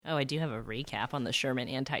Oh, I do have a recap on the Sherman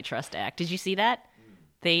Antitrust Act. Did you see that?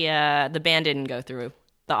 The ban didn't go through.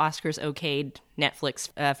 The Oscars okayed Netflix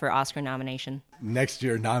for Oscar nomination. Next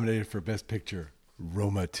year, nominated for Best Picture,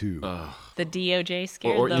 Roma 2. The DOJ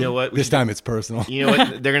scared them. You know what? This time it's personal. You know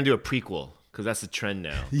what? They're going to do a prequel because that's the trend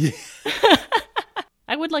now. Yeah.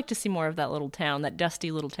 I would like to see more of that little town, that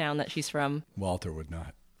dusty little town that she's from. Walter would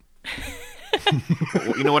not.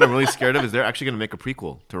 Well, you know what I'm really scared of is they're actually going to make a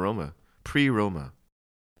prequel to Roma. Pre-Roma.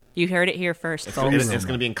 You heard it here first, It's folks. going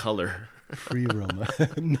to be in color. Pre-Roma.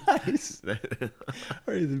 Nice.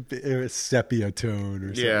 Or a sepia tone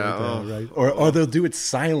or something like that, right? Or they'll do it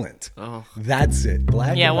silent. Oh. That's it.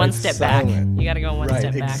 Black and one white step silent. back. You got to go one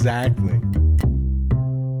step back. Exactly.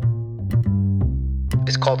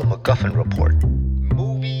 It's called the MacGuffin Report.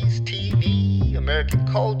 Movies, TV, American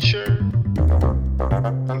culture.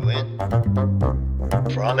 You in?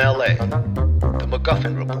 From LA, the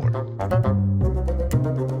MacGuffin Report.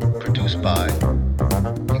 Produced by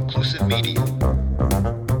Inclusive Media.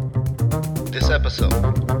 This episode: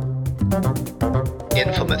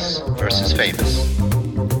 Infamous versus Famous.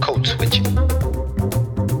 Code switching.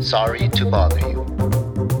 Sorry to bother you.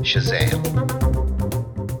 Shazam.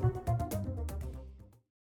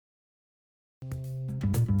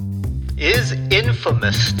 Is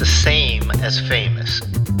infamous the same as famous?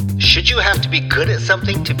 Should you have to be good at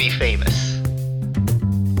something to be famous?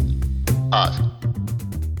 Oz.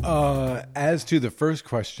 As to the first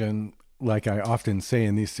question, like I often say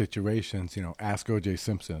in these situations, ask O.J.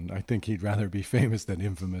 Simpson. I think he'd rather be famous than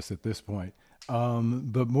infamous at this point.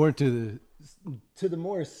 But more to the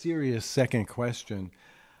more serious second question,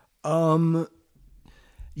 it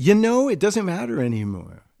doesn't matter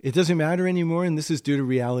anymore. It doesn't matter anymore, and this is due to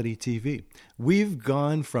reality TV. We've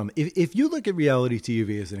gone from, if you look at reality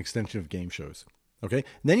TV as an extension of game shows, okay,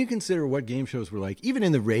 then you consider what game shows were like, even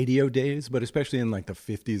in the radio days, but especially in like the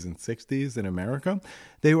 50s and 60s in America,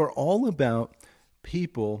 they were all about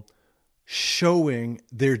people showing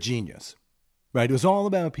their genius, right? It was all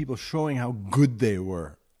about people showing how good they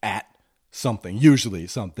were at something, usually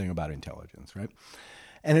something about intelligence, right?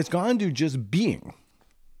 And it's gone to just being.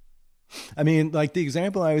 I mean, like the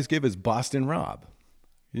example I always give is Boston Rob.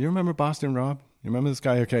 You remember Boston Rob? You remember this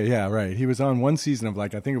guy? Okay, yeah, right. He was on one season of I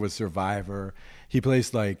think it was Survivor. He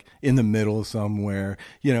placed in the middle somewhere.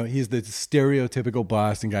 He's the stereotypical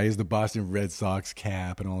Boston guy. He's the Boston Red Sox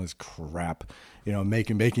cap and all this crap.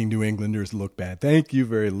 Making New Englanders look bad. Thank you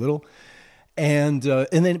very little. And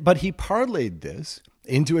then, but he parlayed this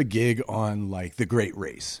into a gig on The Great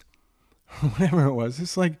Race, whatever it was.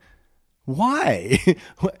 It's like, why?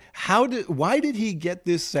 Why did he get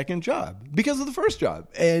this second job? Because of the first job.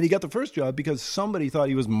 And he got the first job because somebody thought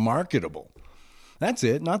he was marketable. That's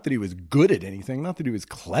it. Not that he was good at anything, not that he was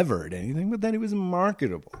clever at anything, but that he was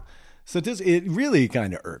marketable. So it really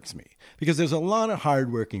kind of irks me because there's a lot of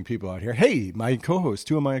hardworking people out here. Hey, my co-host,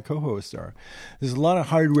 two of my co-hosts there's a lot of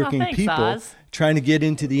hardworking people Oz. Trying to get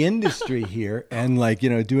into the industry here and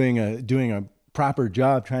doing a proper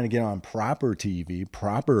job, trying to get on proper TV,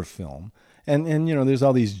 proper film. And there's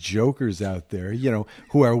all these jokers out there,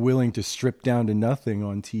 who are willing to strip down to nothing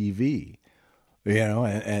on TV,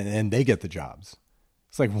 and they get the jobs.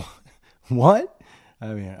 It's like, what? I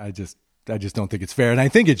mean, I just don't think it's fair. And I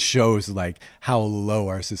think it shows how low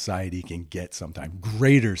our society can get sometime,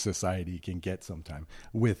 greater society can get sometime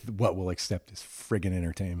with what we'll accept as friggin'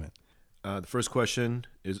 entertainment. The first question,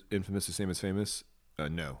 is infamous the same as famous?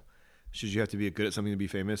 No. Should you have to be good at something to be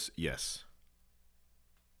famous? Yes.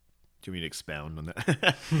 Do you want me to expound on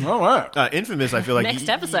that? All right. Infamous, I feel like Next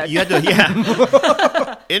episode. You had to,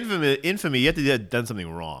 yeah. Infamy, you had to have done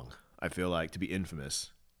something wrong, I feel like, to be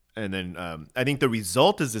infamous. And then I think the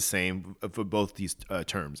result is the same for both these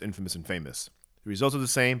terms, infamous and famous. The results are the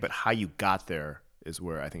same, but how you got there is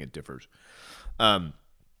where I think it differs.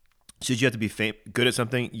 Should you have to be good at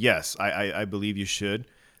something? Yes, I believe you should.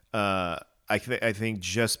 I think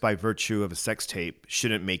just by virtue of a sex tape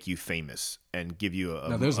shouldn't make you famous and give you a.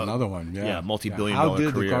 Now there's another one. Yeah,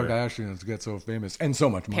 multi-billion-dollar career. How did the Kardashians get so famous and so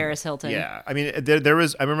much money? Paris Hilton. Yeah, I mean, there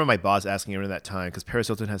was. I remember my boss asking around that time because Paris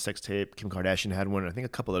Hilton had sex tape, Kim Kardashian had one, and I think a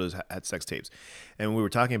couple others had sex tapes, and we were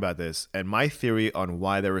talking about this. And my theory on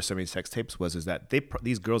why there were so many sex tapes is that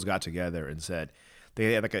these girls got together and said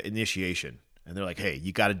they had an initiation, and they're like, "Hey,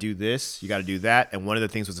 you got to do this, you got to do that," and one of the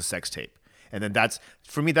things was a sex tape. And then that's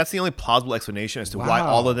the only plausible explanation as to why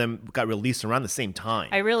all of them got released around the same time.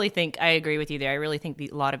 I agree with you there. I really think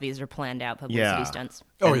a lot of these are planned out publicity stunts.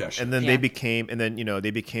 Oh, yeah. Sure. And then they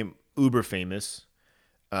became uber famous.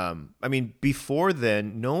 I mean, before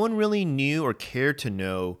then, no one really knew or cared to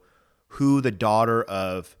know who the daughter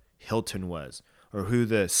of Hilton was. or who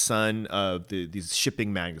the son of these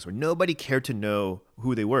shipping magnates were. Nobody cared to know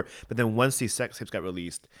who they were. But then once these sex tapes got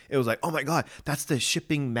released, it was like, oh my God, that's the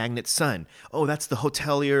shipping magnate's son. Oh, that's the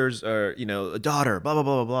hotelier's daughter, blah, blah,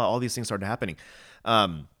 blah, blah, blah. All these things started happening.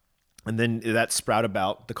 And then that sprout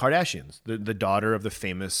about the Kardashians, the daughter of the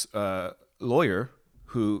famous lawyer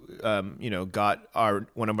who got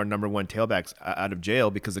one of our number one tailbacks out of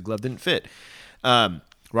jail because the glove didn't fit.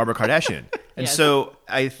 Robert Kardashian. And so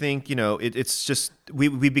I think, it's just,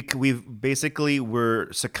 we've basically,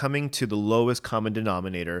 we're succumbing to the lowest common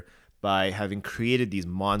denominator by having created these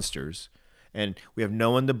monsters, and we have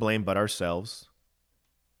no one to blame but ourselves,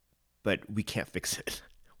 but we can't fix it.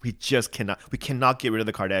 We just cannot. We cannot get rid of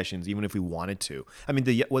the Kardashians, even if we wanted to. I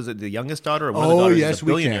mean, was it the youngest daughter or one of the daughters is a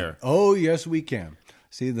billionaire? Oh, yes, we can.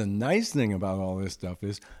 See, the nice thing about all this stuff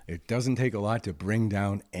is it doesn't take a lot to bring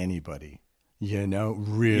down anybody.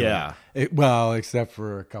 Really. Yeah. Well, except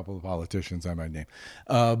for a couple of politicians I might name.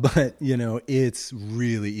 But, it's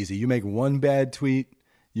really easy. You make one bad tweet,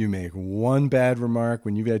 you make one bad remark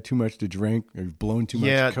when you've had too much to drink or you've blown too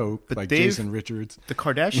much coke, like Jason Richards. The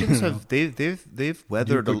Kardashians they've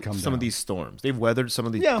weathered some of these storms. They've weathered some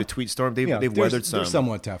of the tweet storm. They've weathered some. They're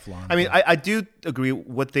somewhat Teflon. I mean, I do agree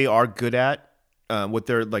what they are good at, what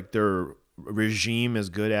their regime is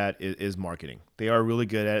good at is marketing. They are really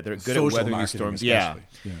good at it. They're good at weathering these storms. Yeah.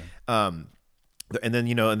 And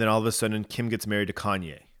then all of a sudden Kim gets married to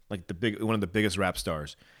Kanye, like one of the biggest rap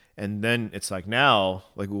stars. And then it's like now,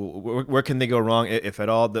 like where can they go wrong, if at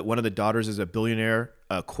all? That one of the daughters is a billionaire,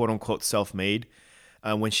 quote unquote self-made.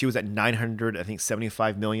 When she was at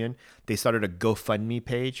 975 million, they started a GoFundMe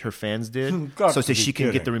page. Her fans did, so that she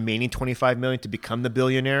can get the remaining 25 million to become the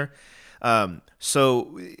billionaire. And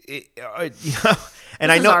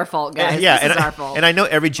I know our fault, guys. Yeah, this is our fault. And I know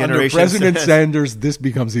every generation. Under President Sanders, this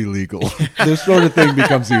becomes illegal. This sort of thing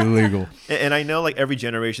becomes illegal. And I know, like, every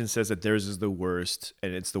generation says that theirs is the worst,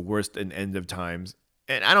 and it's the worst in end of times.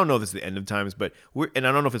 And I don't know if it's the end of times, and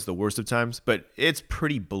I don't know if it's the worst of times, but it's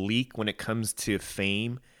pretty bleak when it comes to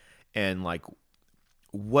fame and like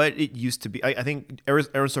what it used to be. I think Aaron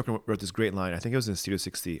Sorkin wrote this great line. I think it was in Studio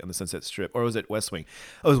 60 on the Sunset Strip, or was it West Wing?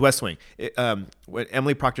 Oh, it was West Wing. When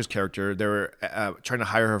Emily Proctor's character, they were trying to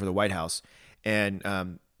hire her for the White House, and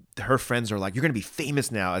her friends are like, "You're going to be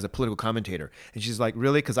famous now as a political commentator," and she's like,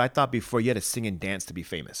 "Really? Because I thought before you had to sing and dance to be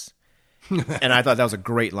famous." And I thought that was a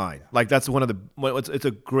great line. Like, that's it's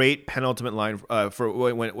a great penultimate line for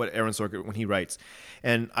what Aaron Sorkin, when he writes.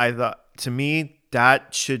 And I thought, to me,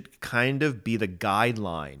 that should kind of be the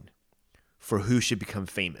guideline for who should become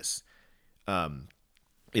famous.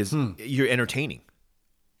 You're entertaining.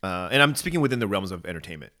 And I'm speaking within the realms of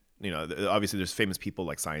entertainment. Obviously there's famous people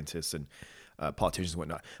like scientists and politicians and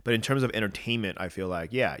whatnot. But in terms of entertainment, I feel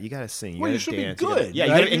like, you got to sing, you got to dance. Be good.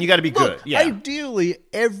 You got to be good. Yeah. Ideally,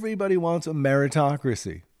 everybody wants a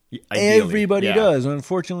meritocracy. Ideally, everybody does.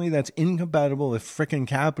 Unfortunately, that's incompatible with frickin'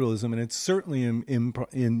 capitalism, and it's certainly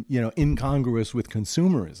incongruous with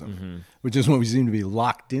consumerism, which is what we seem to be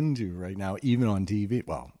locked into right now, even on TV.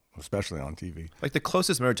 Well, especially on TV. Like, the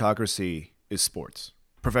closest meritocracy is sports.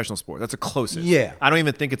 Professional sport. That's the closest. Yeah. I don't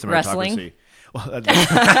even think it's a meritocracy. Wrestling? Well,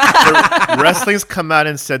 wrestling's come out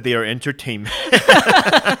and said they are entertainment.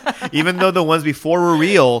 Even though the ones before were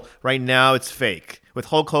real, right now it's fake. With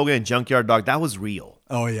Hulk Hogan and Junkyard Dog, that was real.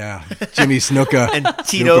 Oh, yeah. Jimmy Snuka. And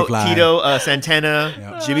Tito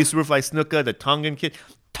Santana, Jimmy Superfly Snuka, the Tongan kid,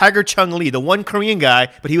 Tiger Chung Lee, the one Korean guy,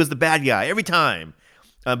 but he was the bad guy every time.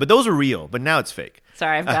 But those are real, but now it's fake.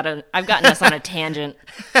 Sorry, I've gotten us on a tangent.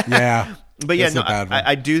 Yeah. But yeah, no,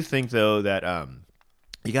 I do think, though, that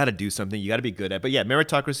you got to do something. You got to be good at. But yeah,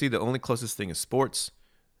 meritocracy, the only closest thing is sports.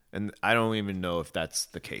 And I don't even know if that's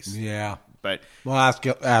the case. Yeah. But well,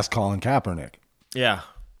 ask Colin Kaepernick. Yeah.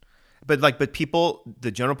 But people,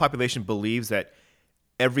 the general population believes that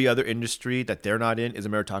every other industry that they're not in is a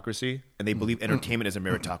meritocracy, and they believe entertainment is a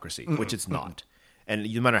meritocracy, which it's not.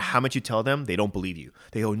 And no matter how much you tell them, they don't believe you.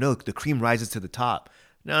 They go, no, the cream rises to the top.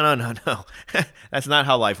 No. That's not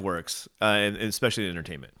how life works, and especially in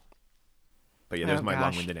entertainment. But yeah, there's my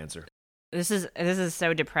long-winded answer. This is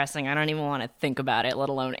so depressing. I don't even want to think about it, let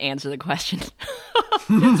alone answer the question.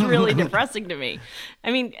 It's really depressing to me.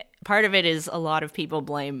 I mean, part of it is a lot of people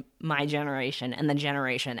blame my generation and the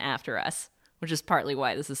generation after us, which is partly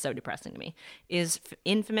why this is so depressing to me. Is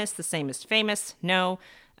infamous the same as famous? No.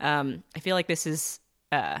 I feel like this is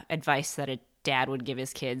advice that a dad would give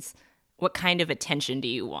his kids. What kind of attention do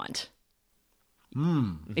you want?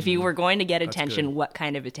 If you were going to get attention, what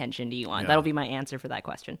kind of attention do you want? Yeah. That'll be my answer for that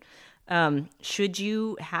question. Should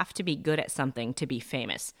you have to be good at something to be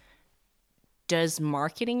famous? Does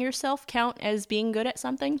marketing yourself count as being good at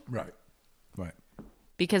something? Right.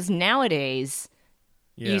 because nowadays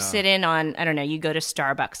Yeah. you sit in on, I don't know, you go to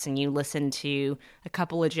Starbucks and you listen to a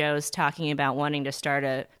couple of Joes talking about wanting to start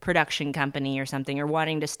a production company or something, or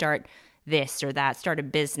wanting to start this or that, start a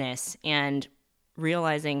business, and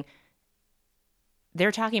realizing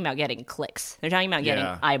they're talking about getting clicks. They're talking about getting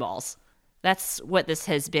eyeballs. That's what this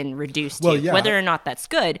has been reduced to. Yeah. Whether or not that's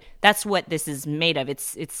good, that's what this is made of.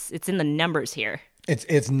 It's in the numbers here.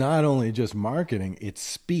 It's not only just marketing, it's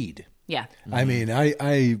speed. Yeah. I mean,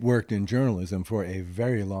 I worked in journalism for a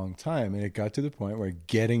very long time, and it got to the point where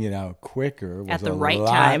getting it out quicker was At the a right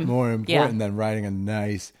lot time. more important Yeah. than writing a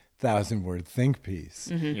nice 1,000-word think piece.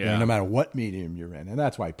 You know, no matter what medium you're in, and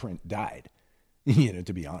that's why print died.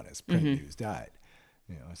 To be honest, print news died.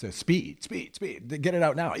 So speed, get it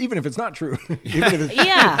out now, even if it's not true, even if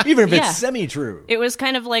it's, even if it's semi-true. It was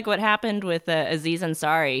kind of like what happened with Aziz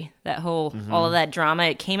Ansari, that whole, all of that drama.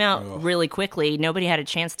 It came out really quickly. Nobody had a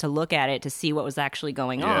chance to look at it to see what was actually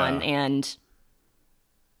going on. And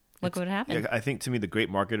look what happened. Yeah, I think, to me, the great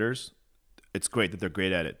marketers, it's great that they're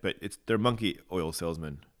great at it, but they're monkey oil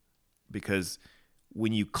salesmen, because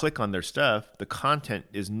when you click on their stuff, the content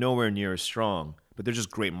is nowhere near as strong, but they're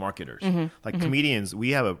just great marketers. Like comedians,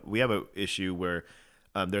 we have a issue where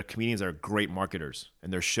their comedians are great marketers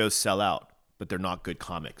and their shows sell out, but they're not good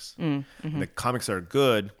comics. And the comics are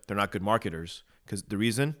good, they're not good marketers, because the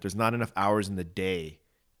reason, there's not enough hours in the day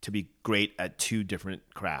to be great at two different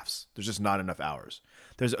crafts. There's just not enough hours.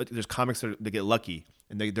 There's comics that get lucky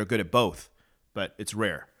and they're good at both, but it's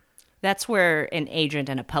rare. That's where an agent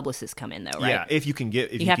and a publicist come in, though, right? Yeah, if you can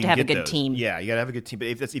get, You have to have a good team. Yeah, you gotta have a good team. But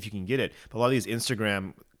if you can get it, but a lot of these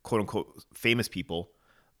Instagram quote unquote famous people,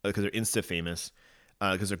 because they're Insta famous,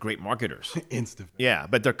 because they're great marketers. Instant. Yeah,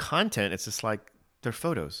 but their content, it's just like their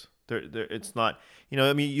photos. It's not.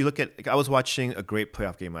 I mean, you look at. I was watching a great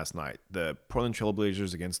playoff game last night, the Portland Trail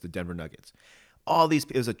Blazers against the Denver Nuggets.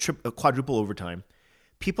 It was a quadruple overtime.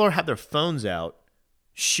 People have their phones out,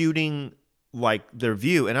 shooting like their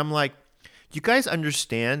view, and I'm like, you guys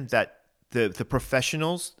understand that the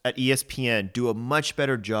professionals at ESPN do a much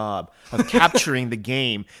better job of capturing the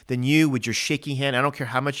game than you with your shaky hand. I don't care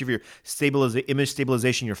how much of your image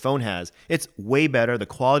stabilization your phone has. It's way better. The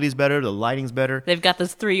quality's better. The lighting's better. They've got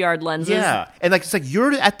those 3-yard lenses. Yeah, and it's like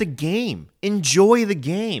you're at the game. Enjoy the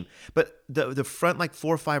game. But the front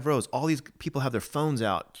 4 or 5 rows, all these people have their phones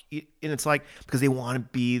out, and it's like because they want to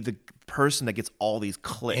be the person that gets all these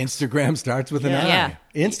clicks. Instagram starts with an I. Yeah.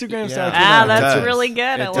 Instagram starts with an I. That's really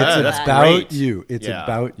good. I love that. It's about you. It's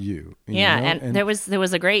about you. Yeah, and there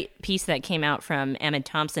was a great piece that came out from Emma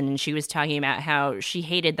Thompson, and she was talking about how she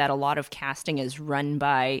hated that a lot of casting is run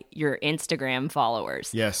by your Instagram followers.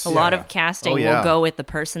 Yes. A lot of casting will go with the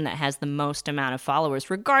person that has the most amount of followers,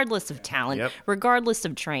 regardless of talent, regardless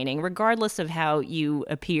of training, regardless of how you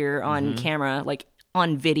appear on camera, like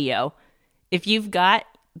on video. If you've got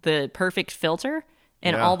the perfect filter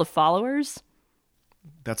and all the followers,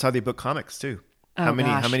 that's how they book comics too. Oh, how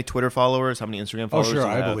many Twitter followers, how many Instagram followers? Oh, sure, do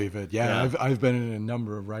you I have? believe it. Yeah, I've been in a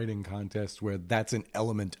number of writing contests where that's an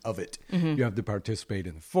element of it. You have to participate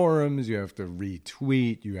in the forums, you have to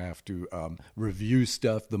retweet, you have to review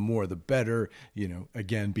stuff. The more, the better.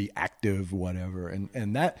 Again, be active, whatever,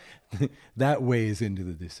 and that that weighs into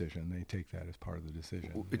the decision. They take that as part of the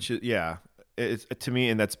decision. It's to me,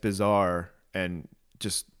 and that's bizarre and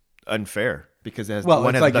just unfair because it has it's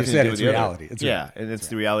like you said, to do with it's the other. reality. And it's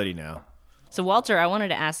the reality now. So, Walter, I wanted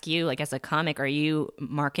to ask you, as a comic, are you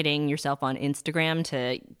marketing yourself on Instagram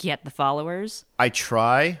to get the followers? I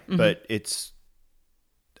try, but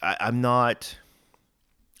I'm not.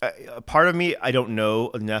 A part of me, I don't know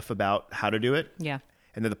enough about how to do it. Yeah.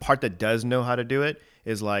 And then the part that does know how to do it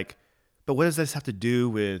is like, but what does this have to do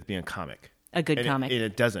with being a comic? A good comic. And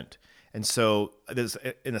it doesn't. And so there's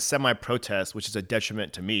in a semi-protest, which is a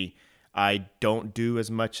detriment to me, I don't do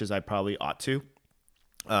as much as I probably ought to.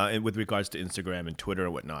 With regards to Instagram and Twitter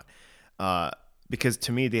and whatnot, because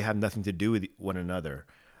to me they have nothing to do with one another.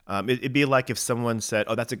 It'd be like if someone said,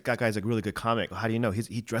 "Oh, that guy's a really good comic." Well, how do you know?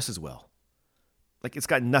 He dresses well. Like it's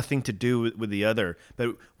got nothing to do with the other,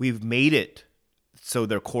 but we've made it so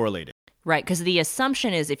they're correlated. Right, because the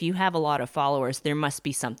assumption is if you have a lot of followers, there must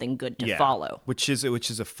be something good to follow. Which is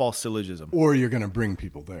a false syllogism. Or you're going to bring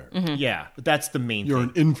people there. Yeah, but that's the main You're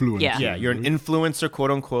thing. an influencer. Yeah, you're an influencer,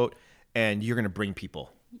 quote unquote, and you're going to bring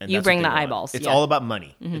people. And you that's bring what the they want. eyeballs. It's all about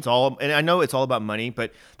money. It's all, and I know it's all about money,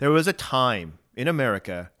 but there was a time in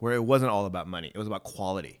America where it wasn't all about money. It was about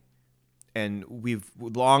quality. And we've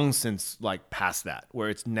long since passed that, where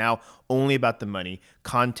it's now only about the money.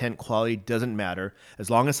 Content quality doesn't matter. As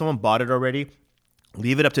long as someone bought it already,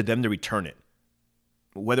 leave it up to them to return it.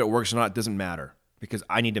 Whether it works or not doesn't matter. because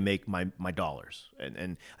I need to make my dollars.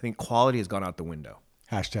 And I think quality has gone out the window.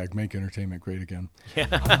 Hashtag make entertainment great again.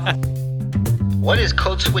 What is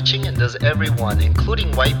code switching, and does everyone,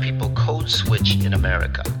 including white people, code switch in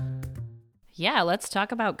America? Yeah, let's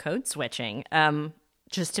talk about code switching.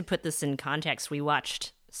 Just to put this in context, we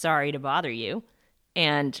watched Sorry to Bother You,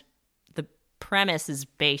 and the premise is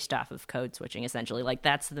based off of code switching, essentially. Like,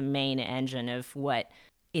 that's the main engine of what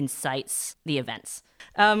incites the events.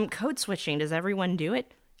 Code switching, does everyone do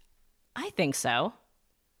it? I think so.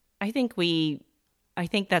 I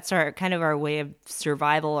think that's our kind of our way of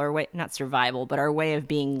survival, or not survival, but our way of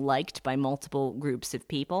being liked by multiple groups of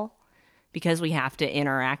people, because we have to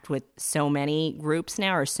interact with so many groups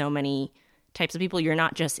now, or so many types of people. You're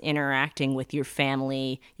not just interacting with your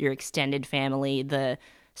family, your extended family, the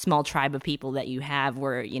small tribe of people that you have,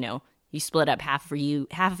 where, you know, you split up, half of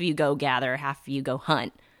you go gather, half of you go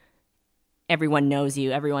hunt. Everyone knows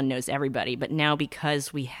you, everyone knows everybody. But now,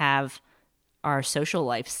 because we have our social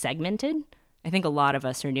life segmented, I think a lot of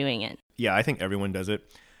us are doing it. Yeah, I think everyone does it.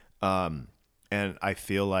 And I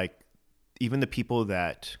feel like even the people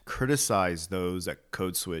that criticize those that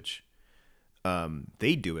code switch,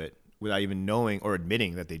 they do it without even knowing or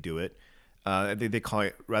admitting that they do it. They call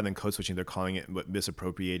it, rather than code switching, they're calling it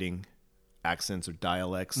misappropriating accents or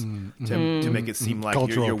dialects to make it seem like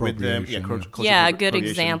you're with them. Yeah, a good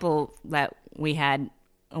example that we had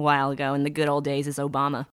a while ago in the good old days is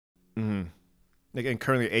Obama. Mm-hmm. Like, and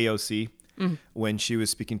currently AOC, when she was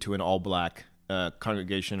speaking to an all-black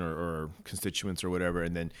congregation or constituents or whatever,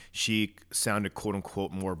 and then she sounded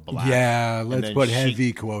quote-unquote more black. Yeah, let's put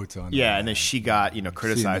heavy quotes on Yeah, that. and then she got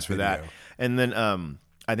criticized for that. And then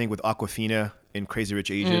I think with Awkwafina in Crazy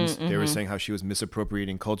Rich Asians, they were saying how she was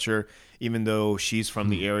misappropriating culture, even though she's from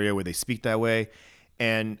the area where they speak that way.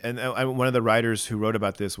 And one of the writers who wrote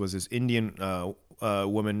about this was this Indian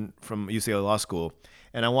woman from UCLA Law School.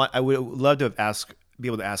 And I would love to be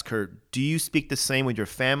able to ask her, do you speak the same with your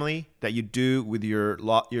family that you do with your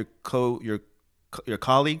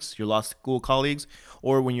colleagues, your law school colleagues,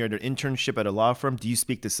 or when you're at an internship at a law firm, do you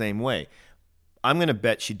speak the same way? I'm going to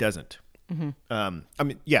bet she doesn't.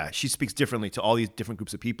 She speaks differently to all these different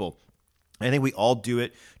groups of people. I think we all do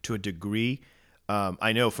it to a degree.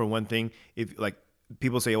 I know, for one thing, if like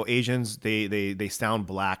people say, "Oh, Asians, they sound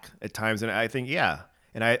black at times," and I think, yeah.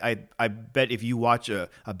 And I bet if you watch a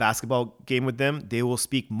basketball game with them, they will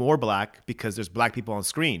speak more black because there's black people on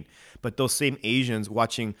screen. But those same Asians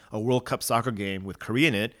watching a World Cup soccer game with Korea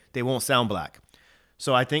in it, they won't sound black.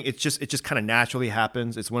 So I think it just kind of naturally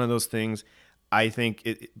happens. It's one of those things. I think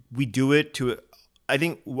we do it to. I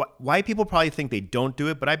think white people probably think they don't do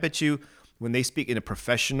it, but I bet you when they speak in a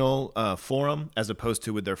professional forum as opposed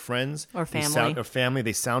to with their friends or family,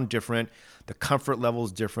 they sound different. The comfort level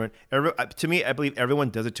is different. To me, I believe everyone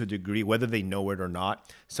does it to a degree, whether they know it or not.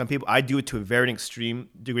 Some people, I do it to a very extreme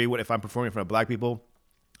degree. If I'm performing in front of black people,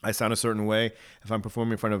 I sound a certain way. If I'm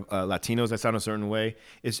performing in front of Latinos, I sound a certain way.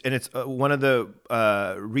 It's one of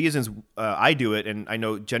the reasons I do it, and I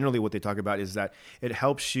know generally what they talk about is that it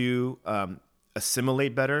helps you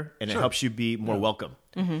assimilate better, and it helps you be more welcome.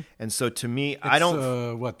 And so to me, I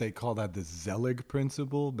don't... what they call that, the Zelig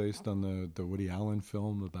principle, based on the Woody Allen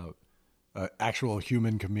film about actual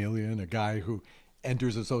human chameleon, a guy who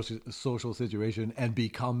enters a social situation and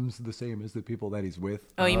becomes the same as the people that he's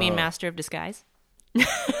with. Oh, you mean Master of Disguise?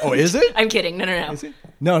 Oh, is it? I'm kidding. No. Is it?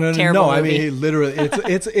 No. Terrible movie. I mean, he literally,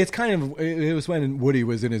 it's kind of, it was when Woody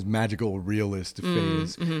was in his magical realist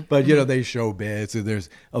phase. But they show bits, and there's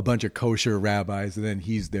a bunch of kosher rabbis, and then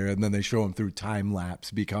he's there, and then they show him through time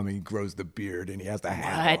lapse he grows the beard, and he has the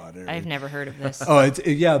hat on. I've never heard of this. But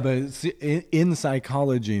in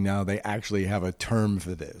psychology now they actually have a term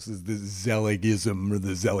for this. It's the Zeligism or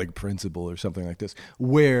the Zelig principle or something like this,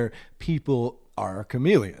 where people are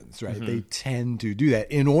chameleons, right? They tend to do that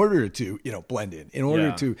in order to, blend in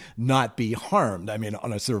order to not be harmed. I mean,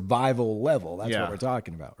 on a survival level, that's what we're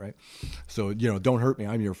talking about, right? So, don't hurt me.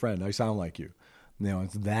 I'm your friend. I sound like you.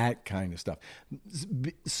 It's that kind of stuff.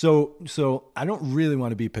 So I don't really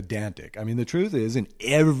want to be pedantic. I mean, the truth is, in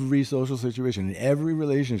every social situation, in every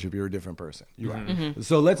relationship, you're a different person. You are.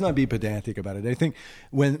 So let's not be pedantic about it. I think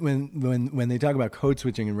when they talk about code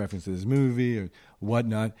switching in reference to this movie or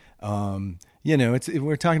whatnot,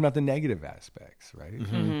 we're talking about the negative aspects, right?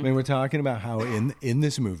 I mean, we're talking about how in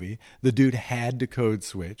this movie, the dude had to code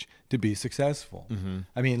switch to be successful.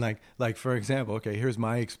 I mean, like for example, okay, here's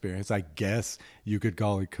my experience. I guess you could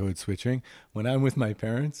call it code switching. When I'm with my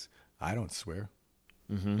parents, I don't swear.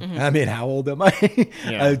 I mean, how old am I?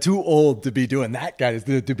 I'm too old to be doing that, guys,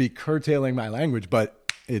 to be curtailing my language,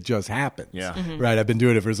 but it just happens. Right? I've been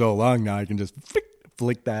doing it for so long now, I can just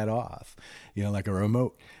flick that off. like a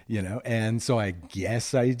remote, and so I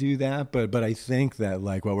guess I do that, but I think that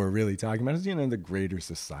like what we're really talking about is, the greater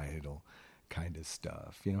societal kind of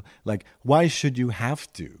stuff, like why should you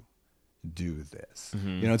have to do this?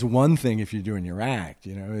 It's one thing if you're doing your act,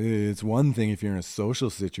 it's one thing if you're in a social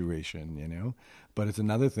situation, but it's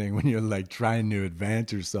another thing when you're like trying to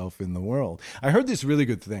advance yourself in the world. I heard this really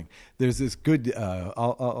good thing. There's this good,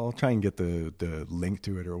 I'll try and get the link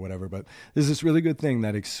to it or whatever, but there's this really good thing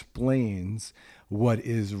that explains what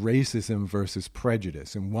is racism versus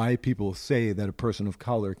prejudice and why people say that a person of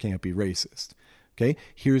color can't be racist. Okay,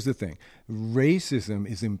 here's the thing. Racism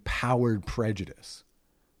is empowered prejudice.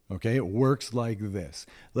 Okay, it works like this.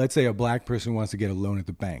 Let's say a black person wants to get a loan at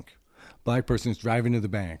the bank. Black person's driving to the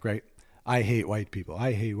bank, right? I hate white people.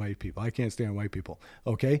 I hate white people. I can't stand white people.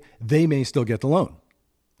 Okay, they may still get the loan.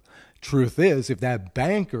 Truth is, if that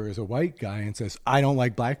banker is a white guy and says, I don't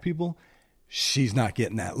like black people, she's not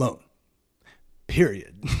getting that loan.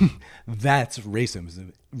 Period. That's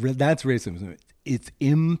racism. That's racism. It's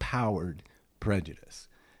empowered prejudice.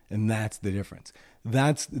 And that's the difference.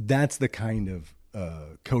 That's the kind of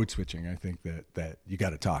code switching I think that you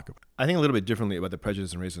got to talk about. I think a little bit differently about the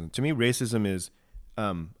prejudice and racism. To me, racism is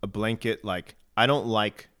a blanket, like, I don't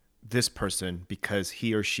like this person because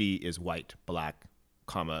he or she is white, black,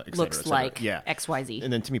 comma, et cetera, Looks et cetera. like XYZ.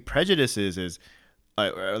 And then to me, prejudice is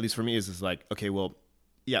or at least for me, is like, okay, well,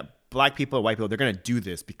 yeah, black people or white people, they're going to do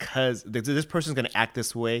this because this person's going to act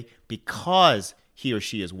this way because he or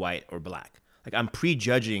she is white or black. Like, I'm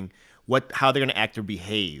prejudging how they're going to act or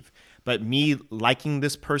behave. But me liking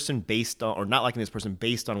this person based on, or not liking this person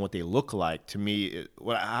based on what they look like, to me,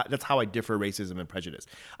 that's how I differ racism and prejudice.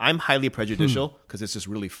 I'm highly prejudicial because it's just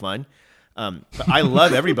really fun. But I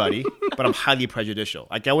love everybody, but I'm highly prejudicial.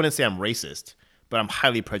 Like, I wouldn't say I'm racist, but I'm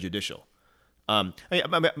highly prejudicial.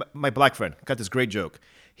 My black friend got this great joke.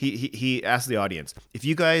 He asked the audience, if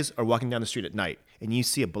you guys are walking down the street at night and you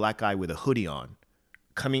see a black guy with a hoodie on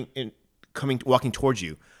walking towards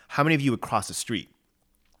you, how many of you would cross the street?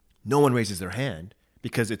 No one raises their hand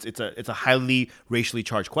because it's a highly racially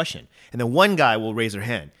charged question. And then one guy will raise their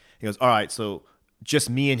hand. He goes, all right, so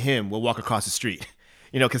just me and him will walk across the street,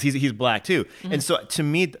 because he's black too. Mm-hmm. And so to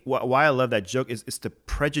me, why I love that joke is it's the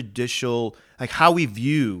prejudicial, like how we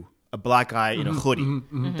view a black guy in a hoodie.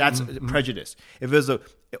 Mm-hmm. That's prejudice. If there's a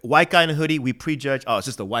white guy in a hoodie, we prejudge, oh, it's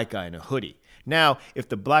just a white guy in a hoodie. Now, if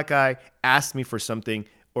the black guy asks me for something,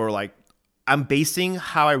 or like, I'm basing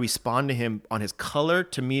how I respond to him on his color,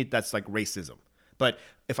 to me, that's like racism. But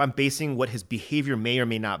if I'm basing what his behavior may or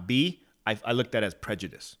may not be, I look at that as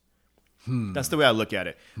prejudice. That's the way I look at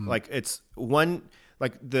it. Like, it's one,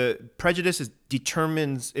 like the prejudice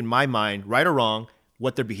determines, in my mind, right or wrong,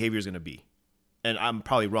 what their behavior is going to be. And I'm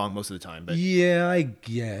probably wrong most of the time. But yeah, I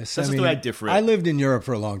guess. That's just the way I differ. I lived in Europe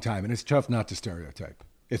for a long time, and it's tough not to stereotype.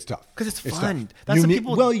 It's tough because it's fun. Tough. That's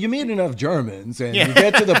people. Well, you meet enough Germans, and you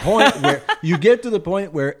get to the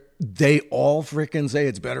point where they all freaking say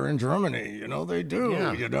it's better in Germany. They do.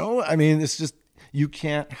 Yeah. I mean, it's just you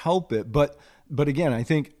can't help it. But again, I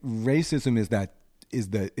think racism is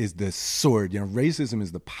the sword. Racism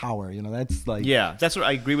is the power. That's like, yeah, that's what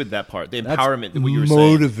I agree with that part. The empowerment that what you were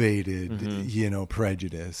motivated,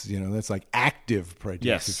 prejudice. That's like active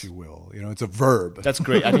prejudice, if you will. It's a verb. That's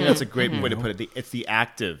great. I think that's a great way to put it. It's the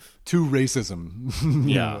active to racism.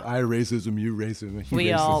 Yeah, I racism, you racism, he we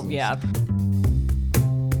racism. All, yeah.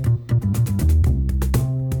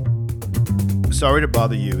 Sorry to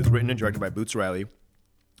Bother You is written and directed by Boots Riley.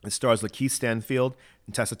 It stars Lakeith Stanfield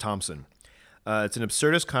and Tessa Thompson. It's an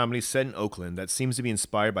absurdist comedy set in Oakland that seems to be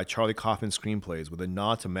inspired by Charlie Kaufman's screenplays with a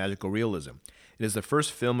nod to magical realism. It is the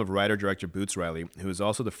first film of writer-director Boots Riley, who is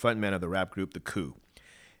also the frontman of the rap group The Coup.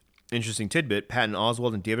 Interesting tidbit, Patton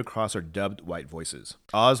Oswalt and David Cross are dubbed white voices.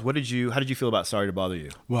 Oz, how did you feel about Sorry to Bother You?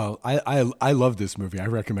 Well, I love this movie. I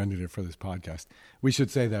recommended it for this podcast. We should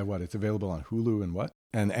say that it's available on Hulu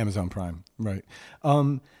and Amazon Prime, right?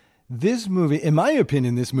 This movie, in my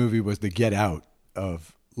opinion, this movie was the Get Out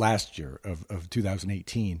of last year of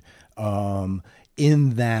 2018, in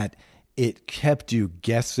that it kept you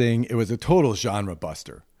guessing. It was a total genre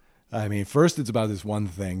buster. I mean, first it's about this one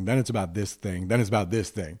thing, then it's about this thing, then it's about this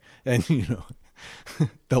thing. And,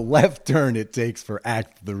 the left turn it takes for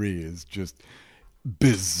Act 3 is just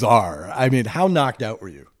bizarre. I mean, how knocked out were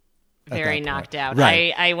you? Very knocked out.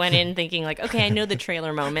 Right. I went in thinking like, okay, I know the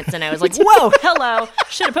trailer moments, and I was like, whoa, hello,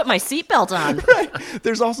 should have put my seatbelt on. Right.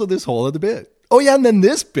 There's also this whole other bit. Oh yeah, and then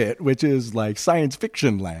this bit, which is like science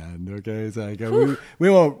fiction land. Okay, it's like we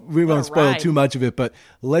won't spoil too much of it, but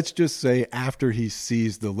let's just say after he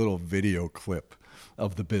sees the little video clip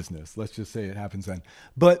of the business. Let's just say it happens then.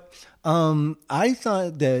 But I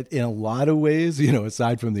thought that in a lot of ways,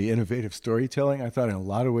 aside from the innovative storytelling, I thought in a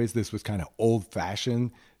lot of ways this was kind of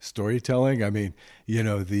old-fashioned storytelling. I mean,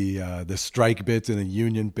 the strike bits and the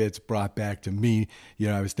union bits brought back to me,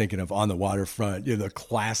 I was thinking of On the Waterfront, the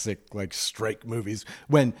classic like strike movies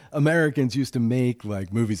when Americans used to make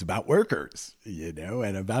like movies about workers,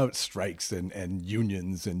 and about strikes and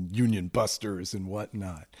unions and union busters and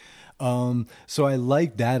whatnot. So I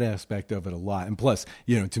like that aspect of it a lot. And plus,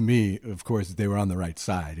 to me, of course, they were on the right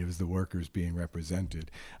side. It was the workers being represented.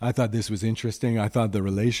 I thought this was interesting. I thought the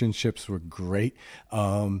relationships were great.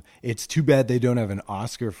 It's too bad they don't have an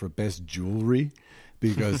Oscar for best jewelry,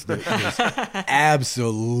 because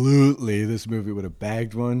absolutely this movie would have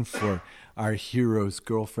bagged one for our hero's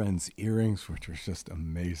girlfriend's earrings, which were just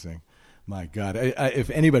amazing. My God,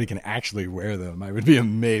 if anybody can actually wear them, I would be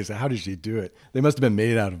amazed. How did she do it? They must have been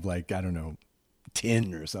made out of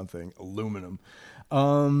tin or something, aluminum.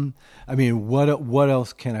 I mean, what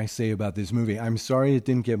else can I say about this movie? I'm sorry it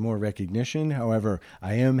didn't get more recognition. However,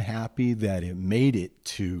 I am happy that it made it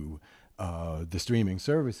to the streaming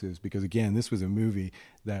services, because again, this was a movie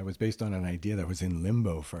that was based on an idea that was in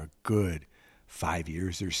limbo for a good 5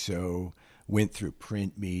 years or so. Went through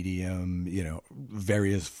print medium,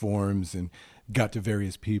 various forms, and got to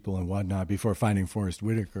various people and whatnot before finding Forrest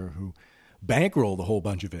Whitaker, who bankrolled a whole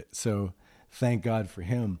bunch of it. So thank God for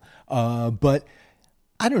him. But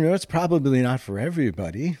I don't know. It's probably not for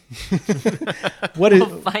everybody.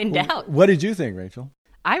 We'll find out. What did you think, Raechel?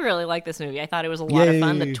 I really like this movie. I thought it was a lot of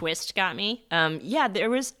fun. The twist got me. I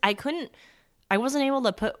wasn't able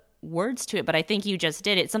to put words to it, but I think you just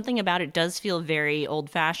did it. Something about it does feel very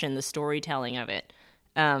old-fashioned, the storytelling of it.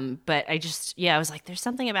 But I was like, there's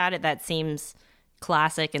something about it that seems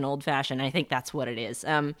classic and old-fashioned. I think that's what it is.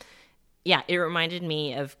 It reminded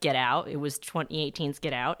me of Get Out. It was 2018's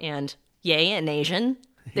Get Out, and yay, an Asian.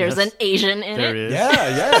 There's an Asian in there it. Is.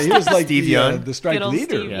 Yeah, he was like Steve Young, the strike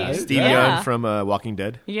leader. Steve, right? Steve Young from Walking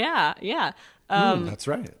Dead. Yeah. That's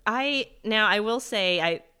right. I will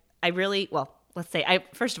say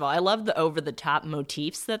first of all, I love the over-the-top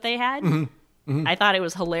motifs that they had. Mm-hmm. I thought it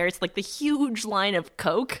was hilarious, like the huge line of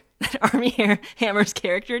Coke that Armie Hammer's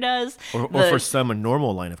character does. Or for some, a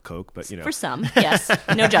normal line of Coke, but For some, yes.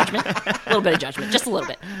 No judgment. A little bit of judgment, just a little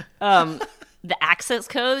bit. The access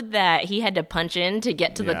code that he had to punch in to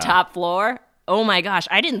get to the top floor. Oh my gosh,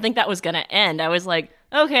 I didn't think that was going to end. I was like,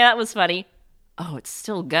 okay, that was funny. Oh, it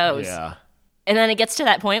still goes. Yeah. And then it gets to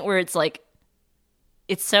that point where it's like,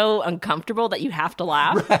 it's so uncomfortable that you have to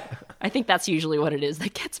laugh. Right. I think that's usually what it is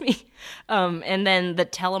that gets me. And then the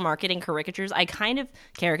telemarketing caricatures, I kind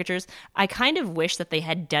of wish that they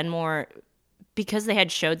had done more, because they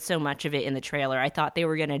had showed so much of it in the trailer. I thought they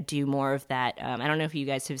were going to do more of that. I don't know if you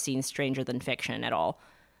guys have seen Stranger Than Fiction at all.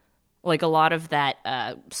 Like a lot of that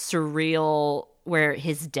surreal, where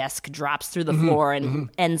his desk drops through the floor and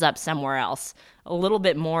ends up somewhere else. A little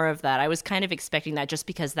bit more of that. I was kind of expecting that, just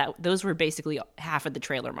because those were basically half of the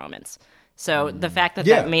trailer moments. So the fact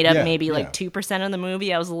that made up maybe 2% of the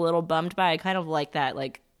movie, I was a little bummed by. I kind of like that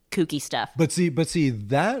kooky stuff. But see,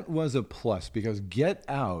 that was a plus, because Get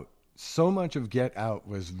Out, so much of Get Out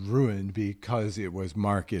was ruined because it was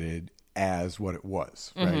marketed as what it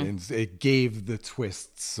was, right? And it gave the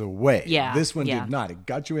twists away. Yeah. This one did not. It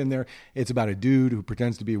got you in there. It's about a dude who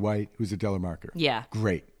pretends to be white who's a telemarketer. Yeah.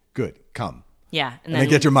 Great. Good. Come. Yeah. And then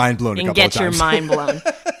get your mind blown a couple of times. And get your mind blown.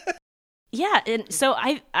 Yeah. And so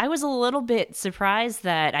I was a little bit surprised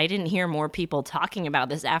that I didn't hear more people talking about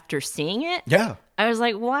this after seeing it. Yeah. I was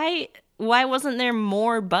like, why wasn't there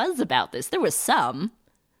more buzz about this? There was some.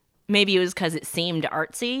 Maybe it was because it seemed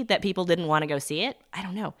artsy that people didn't want to go see it. I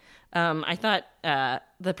don't know. I thought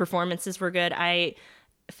the performances were good. I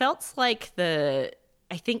felt like I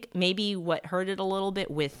think maybe what hurt it a little bit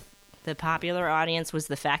with the popular audience was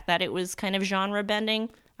the fact that it was kind of genre bending.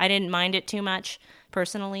 I didn't mind it too much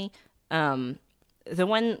personally. The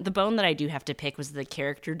bone that I do have to pick was the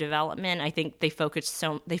character development. I think they focused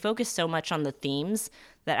so much on the themes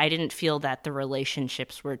that I didn't feel that the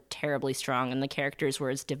relationships were terribly strong and the characters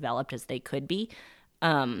were as developed as they could be.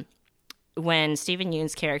 When Stephen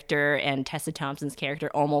Yeun's character and Tessa Thompson's character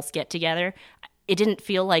almost get together, it didn't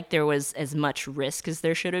feel like there was as much risk as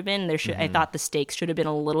there should have been. I thought the stakes should have been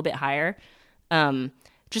a little bit higher.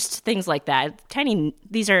 Just things like that.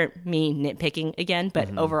 These are me nitpicking again,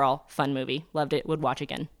 but overall, fun movie. Loved it. Would watch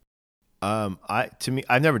again.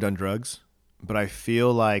 I've never done drugs, but I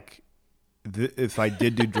feel like if I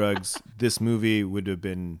did do drugs, this movie would have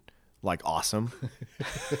been awesome.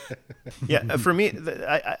 Yeah, for me,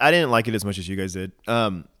 I didn't like it as much as you guys did.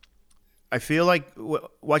 I feel like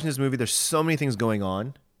watching this movie, there's so many things going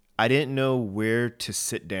on. I didn't know where to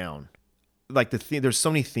sit down. Like there's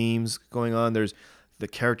so many themes going on. There's the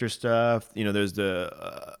character stuff. There's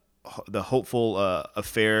the hopeful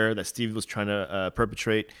affair that Steve was trying to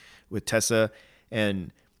perpetrate with Tessa,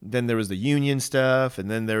 and then there was the union stuff, and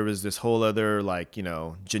then there was this whole other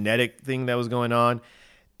genetic thing that was going on,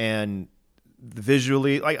 and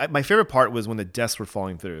visually, my favorite part was when the desks were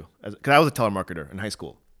falling through. Because I was a telemarketer in high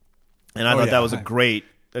school, and I thought that was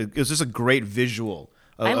it was just a great visual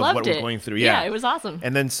of what we're going through. Yeah, it was awesome.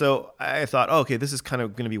 And then so I thought, okay, this is kind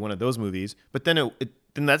of going to be one of those movies. But then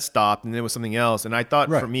then that stopped, and then it was something else. And I thought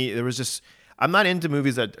for me, there was just, I'm not into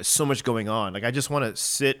movies that there's so much going on. Like I just want to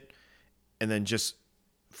sit and then just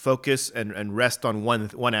focus and rest on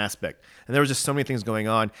one aspect. And there was just so many things going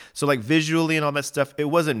on. So like visually and all that stuff, it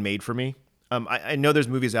wasn't made for me. I know there's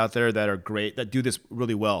movies out there that are great, that do this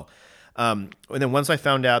really well. And then once I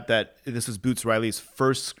found out that this was Boots Riley's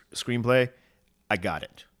first screenplay, I got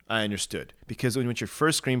it. I understood. Because when it's your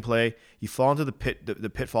first screenplay, you fall into the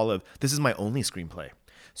pitfall of, this is my only screenplay.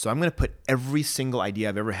 So I'm going to put every single idea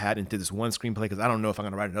I've ever had into this one screenplay because I don't know if I'm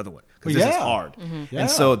going to write another one because this is hard. Mm-hmm. And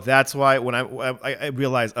so that's why when I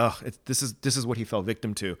realized, this is what he fell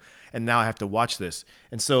victim to, and now I have to watch this.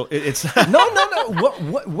 And so it's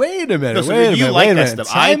no. Wait a minute.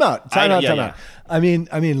 Time out. I mean,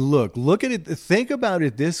 look at it. Think about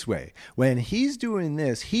it this way. When he's doing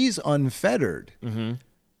this, he's unfettered. Mm-hmm.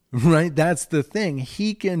 Right, that's the thing.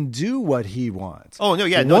 He can do what he wants. Oh no,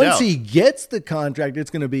 yeah, no doubt. Once he gets the contract,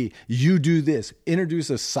 it's going to be you do this, introduce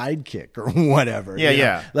a sidekick or whatever.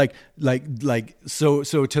 Yeah. Like so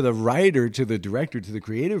to the writer, to the director, to the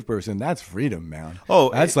creative person, that's freedom, man. Oh,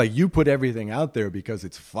 that's like you put everything out there because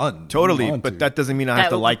it's fun. Totally, but that doesn't mean I have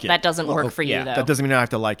to like it. That doesn't work for you, though. That doesn't mean I have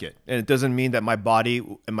to like it, and it doesn't mean that my body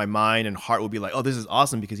and my mind and heart will be like, oh, this is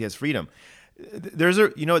awesome because he has freedom. There's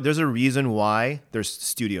a reason why there's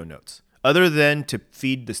studio notes. Other than to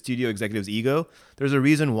feed the studio executive's ego, there's a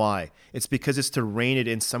reason why. It's because it's to rein it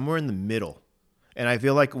in somewhere in the middle. And I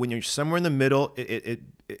feel like when you're somewhere in the middle,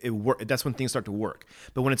 that's when things start to work.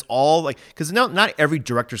 But when it's all because not every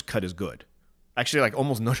director's cut is good. Actually, like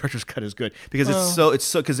almost no director's cut is good because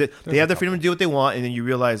they have the freedom to do what they want, and then you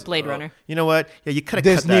realize Blade Runner. You know what? Yeah, you could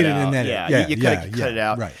have cut that out. You could have cut it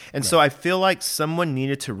out. Right. And so I feel like someone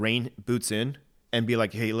needed to rein Boots in and be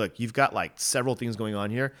like, hey, look, you've got like several things going on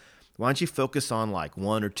here. Why don't you focus on like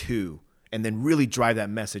one or two, and then really drive that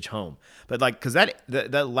message home? But because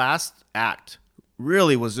that last act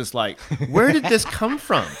really was just like, where did this come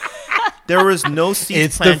from? There was no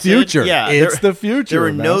seeds planted. It's the future. Yeah, it's the future. There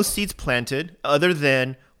were no seeds planted other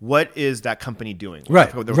than what is that company doing?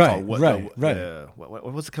 Right. What was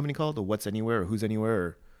the company called? The What's Anywhere or Who's Anywhere?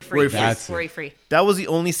 Or Worry Free. That was the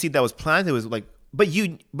only seed that was planted. It was like, but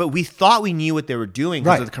we thought we knew what they were doing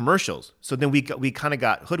because of the commercials. So then we kind of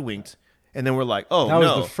got hoodwinked. And then we're like, oh, that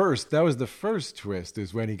was the first twist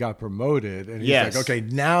is when he got promoted. And he's like, okay,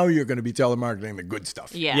 now you're going to be telemarketing the good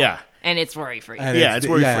stuff. Yeah. And it's worry free. It's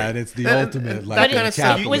worry free. And it's the ultimate. But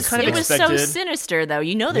it was so sinister, though.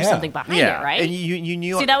 You know there's something behind it, right? And you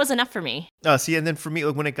knew. See, that was enough for me. And then for me,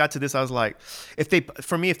 when it got to this, I was like, if they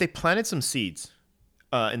planted some seeds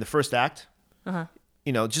in the first act,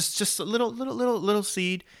 just a little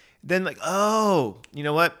seed, then like, oh, you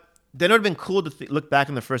know what? Then it would have been cool to look back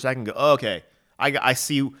in the first act and go, oh, okay, I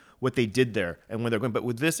see what they did there and where they're going. But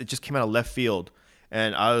with this, it just came out of left field.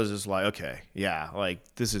 And I was just like, okay, yeah,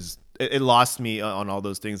 like this is, it lost me on all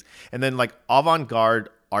those things. And then like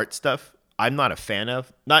avant-garde art stuff, I'm not a fan of,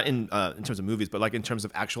 not in terms of movies, but like in terms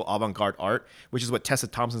of actual avant-garde art, which is what Tessa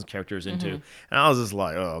Thompson's character is into. And I was just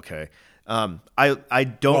like, oh, okay. I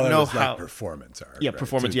don't know how. Like performance art. Yeah, right?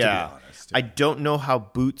 performance, to be honest, I don't know how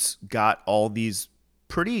Boots got all these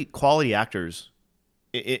pretty quality actors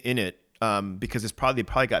in it because they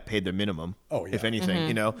probably got paid their minimum, if anything,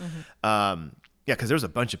 because there's a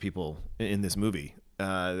bunch of people in this movie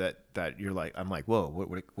that you're like, I'm like, whoa,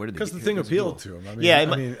 where did they? Because the thing appealed to them.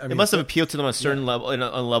 It must have appealed to them on a certain level, on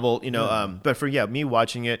a level, But for me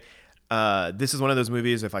watching it, this is one of those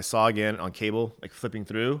movies. If I saw again on cable, like flipping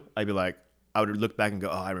through, I would look back and go,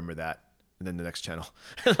 oh, I remember that. And then the next channel,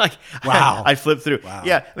 wow, I flip through. Wow.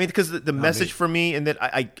 Yeah, I mean, because the message for me, and that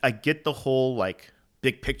I get the whole like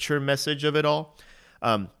big picture message of it all,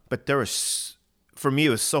 but for me, it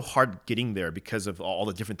was so hard getting there because of all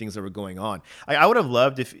the different things that were going on. I would have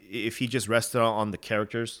loved if he just rested on the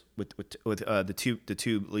characters with the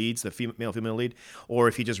two leads, the female lead, or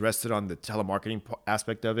if he just rested on the telemarketing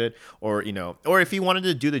aspect of it, or if he wanted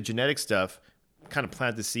to do the genetic stuff, kind of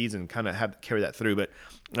plant the seeds and kind of carry that through. But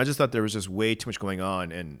I just thought there was just way too much going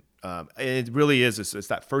on, and It really is. It's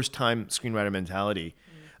that first time screenwriter mentality,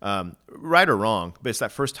 right or wrong, but it's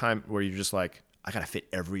that first time where you're just like, I gotta fit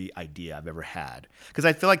every idea I've ever had. Because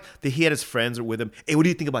I feel like he had his friends with him. Hey, what do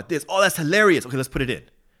you think about this? Oh, that's hilarious. Okay, let's put it in.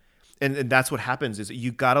 And that's what happens is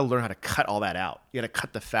you got to learn how to cut all that out. You got to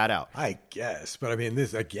cut the fat out. I guess. But I mean,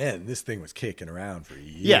 this thing was kicking around for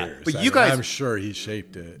years. Yeah, but I'm sure he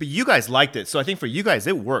shaped it. But you guys liked it. So I think for you guys,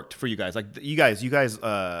 it worked for you guys. Like you guys,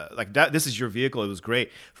 like that, this is your vehicle. It was great.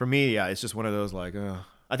 For me, yeah, it's just one of those like,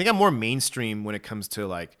 I think I'm more mainstream when it comes to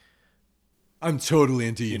like, I'm totally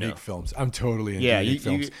into unique films. I'm totally into unique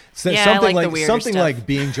films. I like the weirder something stuff. like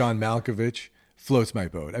Being John Malkovich floats my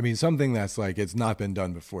boat. I mean, something that's like it's not been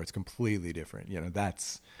done before. It's completely different.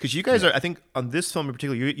 That's because you guys are. I think on this film in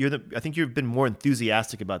particular, I think you've been more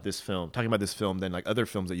enthusiastic about this film, talking about this film than like other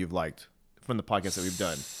films that you've liked from the podcast that we've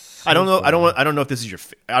done. I don't know. I don't know if this is your.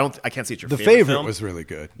 I can't say it's your. The favorite favorite film. was really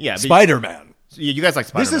good. Yeah, Spider-Man. You guys like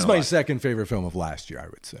Spider-Man. This is my second favorite film of last year. I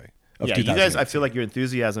would say. Yeah, you guys. I feel like your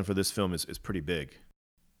enthusiasm for this film is pretty big.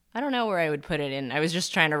 I don't know where I would put it in. I was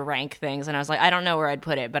just trying to rank things, and I was like, I don't know where I'd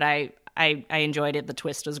put it, but I enjoyed it. The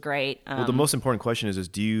twist was great. Well, the most important question is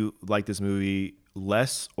do you like this movie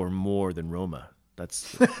less or more than Roma?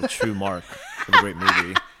 That's the true mark of a great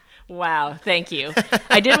movie. Wow, thank you.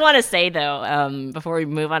 I did want to say, though, before we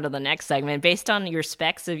move on to the next segment, based on your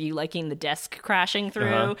specs of you liking the desk crashing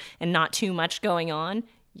through and not too much going on,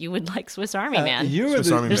 you would like Swiss Army Man.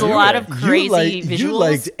 There's a lot of crazy visuals you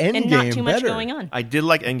liked and not Endgame too much better. going on. I did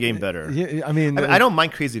like Endgame better. Yeah, I mean, I don't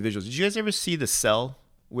mind crazy visuals. Did you guys ever see The Cell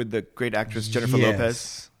with the great actress Jennifer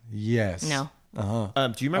Lopez? Yes. No.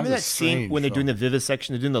 Do you remember that scene strange when they're doing film. the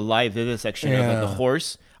vivisection? They're doing the live vivisection of the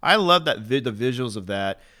horse. I love that the visuals of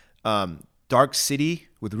that. Dark City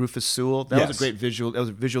with Rufus Sewell. That was a great visual. That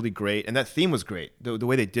was visually great, and that theme was great. The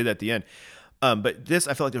way they did it at the end. But this,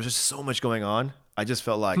 I felt like there was just so much going on. I just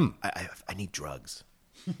felt like I need drugs,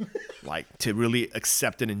 like to really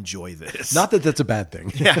accept and enjoy this. Not that that's a bad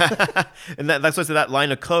thing. Yeah, and that's why I said that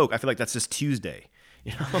line of coke. I feel like that's just Tuesday.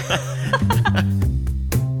 You know.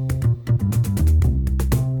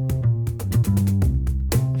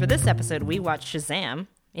 For this episode, we watched Shazam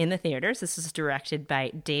in the theaters. This is directed by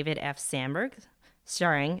David F. Sandberg,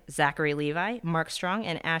 starring Zachary Levi, Mark Strong,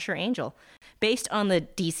 and Asher Angel. Based on the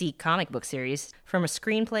DC comic book series, from a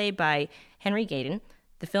screenplay by Henry Gayden,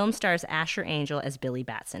 the film stars Asher Angel as Billy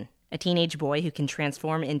Batson, a teenage boy who can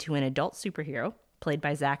transform into an adult superhero, played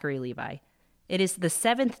by Zachary Levi. It is the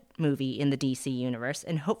 7th movie in the DC universe,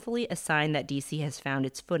 and hopefully a sign that DC has found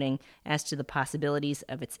its footing as to the possibilities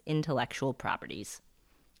of its intellectual properties.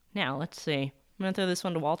 Now, let's see. I'm going to throw this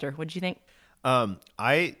one to Walter. What did you think?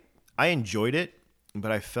 I enjoyed it,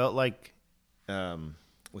 but I felt like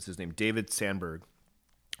what's his name? David Sandberg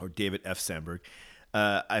or David F. Sandberg.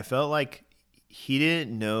 I felt like he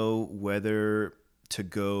didn't know whether to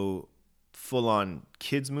go full on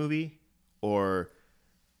kids movie or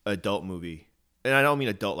adult movie. And I don't mean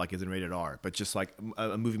adult like as in rated R, but just like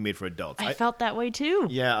a movie made for adults. I felt that way too.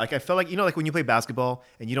 Yeah, like I felt like, like when you play basketball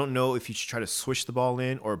and you don't know if you should try to swish the ball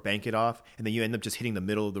in or bank it off, and then you end up just hitting the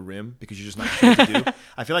middle of the rim because you're just not sure what to do.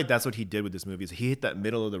 I feel like that's what he did with this movie. Is he hit that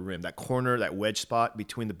middle of the rim, that corner, that wedge spot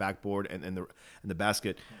between the backboard and the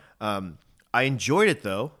basket. I enjoyed it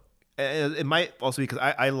though. It might also be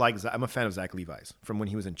because I'm a fan of Zach Levi's from when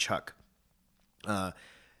he was in Chuck,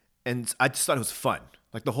 and I just thought it was fun.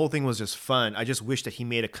 Like the whole thing was just fun. I just wish that he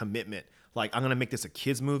made a commitment. Like, I'm going to make this a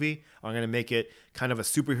kid's movie. I'm going to make it kind of a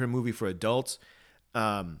superhero movie for adults.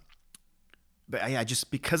 But yeah,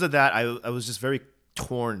 just because of that, I was just very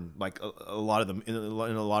torn, like a lot of them in a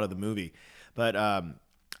lot of the movie. But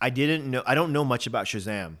I don't know much about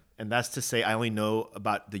Shazam. And that's to say I only know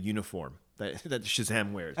about the uniform that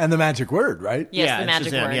Shazam wears. And the magic word, right? Yes, the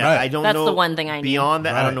magic Shazam, word. Yeah, Right. I don't That's know. the one thing I knew. Beyond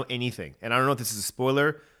that, I don't Right. know anything. And I don't know if this is a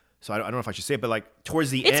spoiler. So I don't know if I should say it, but like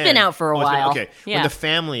towards the end. It's been out for a while. Okay. Yeah. When the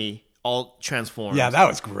family all transformed. Yeah, that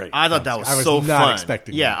was great. I thought that was I so not fun.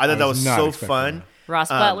 expecting yeah, that. I thought that was not so expecting fun. that. Ross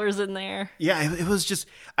Butler's in there. Yeah, it was just.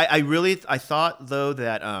 I thought though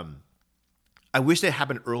that I wish that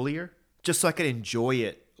happened earlier, just so I could enjoy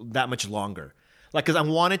it that much longer. Like, because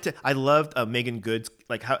I loved Megan Good's,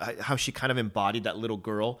 like how she kind of embodied that little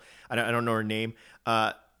girl. I don't know her name.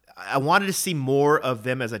 I wanted to see more of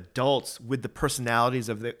them as adults with the personalities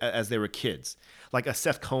as they were kids. Like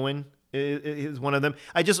Seth Cohen is one of them.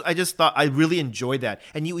 I just thought I really enjoyed that.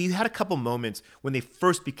 And you had a couple moments when they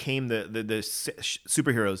first became the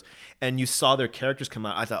superheroes, and you saw their characters come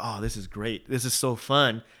out. I thought, oh, this is great. This is so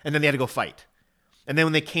fun. And then they had to go fight. And then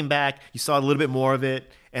when they came back, you saw a little bit more of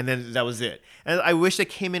it, and then that was it. And I wish they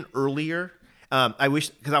came in earlier.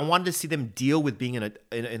 Because I wanted to see them deal with being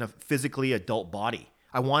in a physically adult body.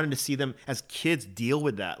 I wanted to see them as kids deal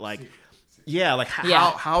with that. Like, yeah, like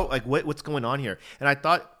Yeah. how like what's going on here? And I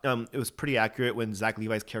thought it was pretty accurate when Zach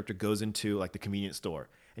Levi's character goes into like the convenience store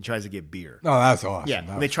and tries to get beer. Oh, that's awesome. Yeah,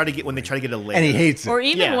 when they try to get a lid. and he hates it. Or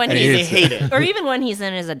even when they he's hate it. or even when he's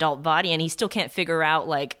in his adult body and he still can't figure out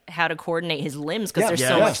like how to coordinate his limbs because Yeah. they're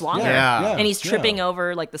so Yes. much longer. Yeah. And he's tripping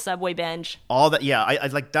over like the subway bench. All that, yeah, I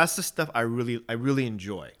like that's the stuff I really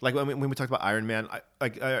enjoy. Like when we talked about Iron Man, I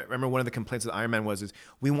remember one of the complaints of Iron Man is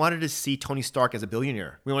we wanted to see Tony Stark as a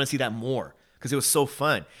billionaire. We want to see that more because it was so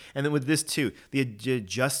fun. And then with this too, the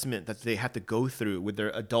adjustment that they have to go through with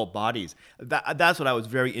their adult bodies, that's what I was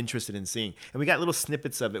very interested in seeing. And we got little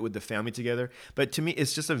snippets of it with the family together. But to me,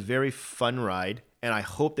 it's just a very fun ride. And I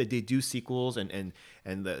hope that they do sequels and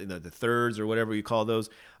the thirds or whatever you call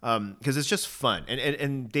those, because it's just fun.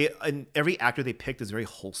 And every actor they picked is very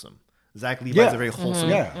wholesome. Zach Levi's a very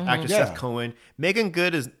wholesome actor. Seth Cohen. Megan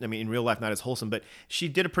Good is, I mean, in real life, not as wholesome, but she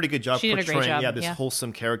did a pretty good job She did a great portraying job, this yeah.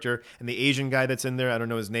 wholesome character. And the Asian guy that's in there, I don't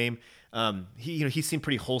know his name. He seemed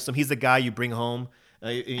pretty wholesome. He's the guy you bring home.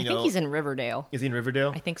 I think he's in Riverdale. Is he in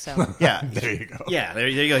Riverdale? I think so. Yeah, There you go. Yeah, there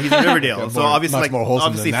you go. He's in Riverdale. So obviously, much more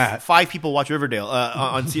wholesome than that. 5 people watch Riverdale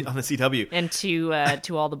on the CW. And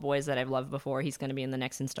to all the boys that I've loved before, he's going to be in the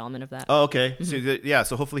next installment of that. Oh, okay.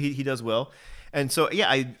 So hopefully he does well. And so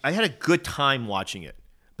I had a good time watching it.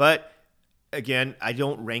 But again, I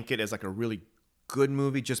don't rank it as like a really good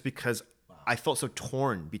movie just because I felt so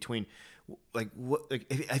torn between like what, like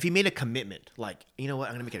if he made a commitment, like, you know what,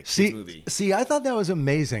 I'm gonna make it a kids movie. See, I thought that was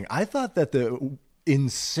amazing. I thought that the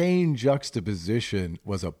insane juxtaposition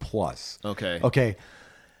was a plus. Okay.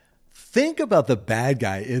 Think about the bad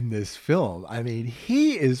guy in this film. I mean,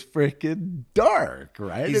 he is freaking dark,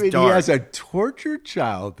 right? He's I mean, dark. he has a tortured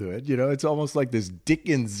childhood. You know, it's almost like this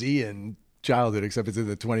Dickensian childhood, except it's in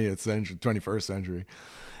the 21st century.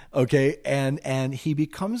 Okay, and he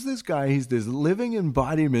becomes this guy. He's this living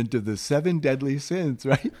embodiment of the 7 deadly sins,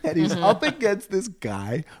 right? And he's up against this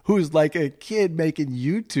guy who's like a kid making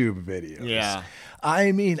YouTube videos. Yeah.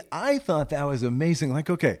 I mean, I thought that was amazing. Like,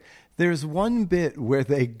 okay, there's one bit where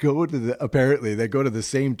they go to the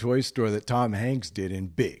same toy store that Tom Hanks did in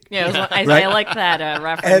Big. Yeah, I like that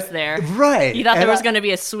reference there. Right. You thought there And was going to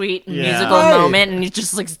be a sweet musical Right. moment, and you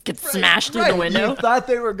just like get smashed through the window. You thought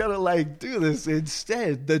they were gonna like do this.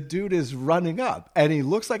 Instead, the dude is running up, and he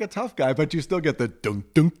looks like a tough guy, but you still get the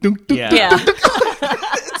dunk dunk dunk dunk. Yeah. Yeah.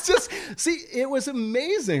 It's just it was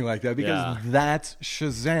amazing like that because that's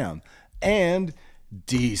Shazam. And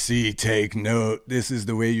DC, take note. This is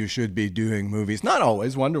the way you should be doing movies. Not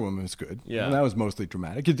always. Wonder Woman was good. Yeah. And that was mostly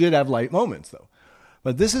dramatic. It did have light moments, though.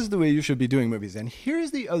 But this is the way you should be doing movies. And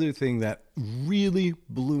here's the other thing that really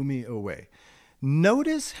blew me away.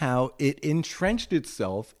 Notice how it entrenched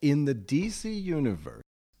itself in the DC universe.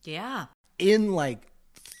 Yeah. In like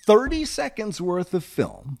 30 seconds worth of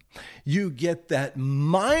film, you get that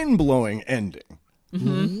mind-blowing ending.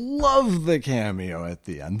 Love the cameo at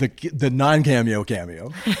the end, the non-cameo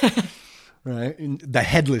cameo, right? The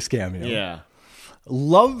headless cameo. Yeah.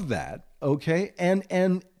 Love that. Okay,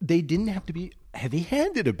 and they didn't have to be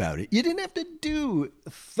heavy-handed about it. You didn't have to do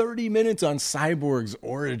 30 minutes on Cyborg's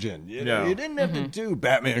origin. You didn't have to do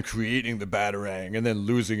Batman creating the Batarang and then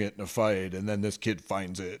losing it in a fight, and then this kid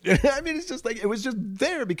finds it. I mean, it's just like it was just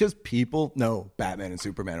there because people know Batman and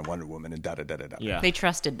Superman and Wonder Woman and da-da-da-da-da. Yeah. They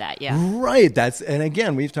trusted that, yeah. Right. And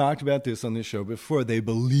again, we've talked about this on this show before. They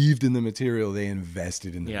believed in the material. They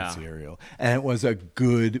invested in the material. And it was a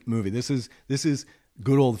good movie. This is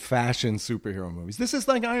good old-fashioned superhero movies. This is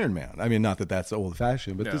like Iron Man. I mean, not that that's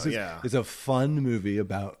old-fashioned, but this is it's a fun movie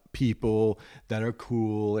about people that are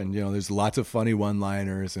cool, and there's lots of funny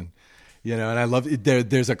one-liners, and and I love it.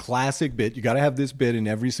 There's a classic bit. You got to have this bit in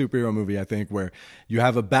every superhero movie, I think, where you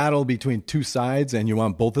have a battle between two sides and you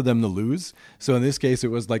want both of them to lose. So in this case, it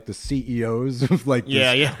was like the CEOs of like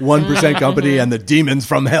this 1% company and the demons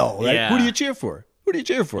from hell. Right? Yeah. Who do you cheer for?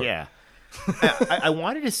 Yeah. I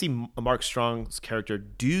wanted to see Mark Strong's character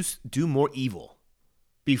do more evil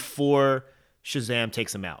before Shazam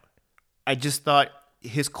takes him out. I just thought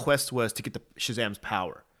his quest was to get the Shazam's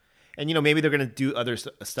power. And, maybe they're going to do other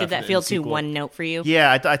stuff. Did that feel too one note for you?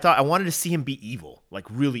 Yeah, I wanted to see him be evil, like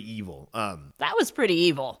really evil. That was pretty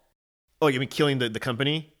evil. Oh, you mean killing the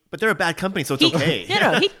company? But they're a bad company, so it's okay.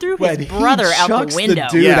 He threw his brother out the window. The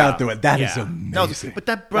dude out the window. That is amazing. No, but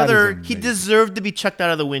that brother, he deserved to be chucked out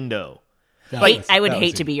of the window. I would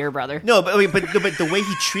hate to be your brother. No, but the way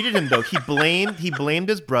he treated him, though, he blamed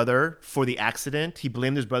his brother for the accident. He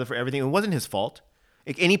blamed his brother for everything. It wasn't his fault.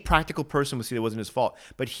 Like any practical person would see that wasn't his fault,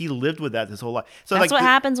 but he lived with that his whole life. So That's like what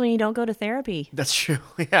happens when you don't go to therapy. That's true.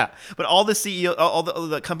 Yeah, but all the CEO, all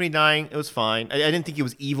the company dying, it was fine. I didn't think it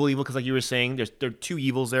was evil, because like you were saying, there are two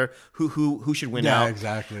evils there. Who should win out? Yeah,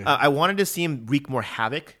 exactly. I wanted to see him wreak more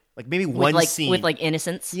havoc. Like maybe one scene with like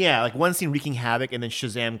innocence. Yeah, like one scene wreaking havoc, and then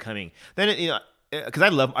Shazam coming. Then because I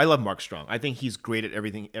love Mark Strong. I think he's great at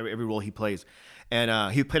everything, every role he plays,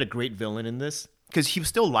 and he played a great villain in this because he was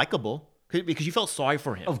still likable. Because you felt sorry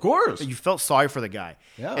for him. Of course. You felt sorry for the guy.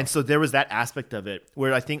 Yeah. And so there was that aspect of it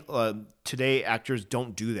where I think today actors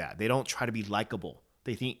don't do that. They don't try to be likable.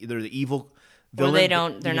 They think they're the evil villain.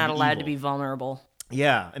 Or they're not allowed to be vulnerable.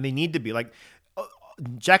 Yeah, and they need to be. Like,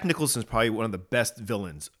 Jack Nicholson's probably one of the best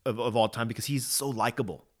villains of all time because he's so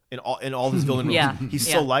likable. In all his villain roles, Yeah. he's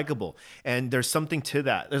so likable, and there's something to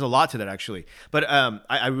that. There's a lot to that actually. But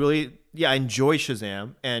I really, I enjoy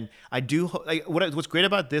Shazam, and I do. Like, what's great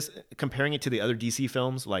about this, comparing it to the other DC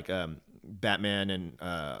films like Batman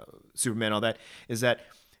and Superman, all that, is that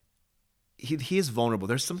he is vulnerable.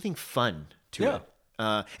 There's something fun to it.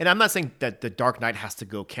 And I'm not saying that the Dark Knight has to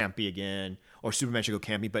go campy again or Superman should go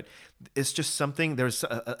campy, but it's just something. There's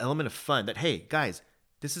an element of fun that, hey guys,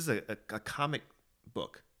 this is a comic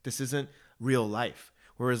book. This isn't real life.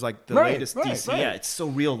 Whereas like the latest DC, it's so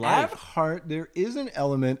real life. At heart, there is an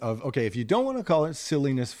element of, okay, if you don't want to call it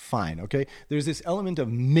silliness, fine, okay? There's this element of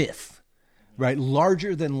myth, right?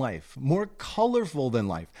 Larger than life, more colorful than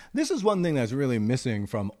life. This is one thing that's really missing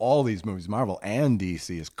from all these movies, Marvel and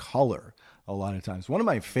DC, is color a lot of times. One of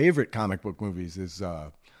my favorite comic book movies is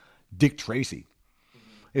Dick Tracy,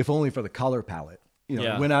 if only for the color palette.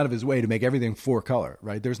 Went out of his way to make everything 4-color,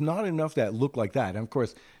 right? There's not enough that look like that. And of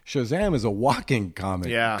course, Shazam is a walking comic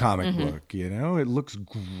book, It looks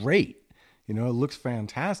great. It looks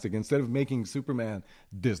fantastic. Instead of making Superman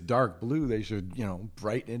this dark blue, they should,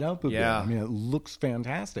 brighten it up a bit. I mean, it looks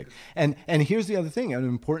fantastic. And here's the other thing. An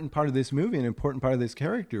important part of this movie, an important part of this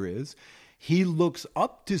character is he looks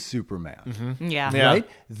up to Superman. Mm-hmm. Yeah. Right?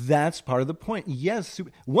 That's part of the point. Yes.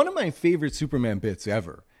 One of my favorite Superman bits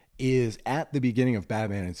ever is at the beginning of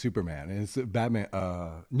Batman and Superman. And it's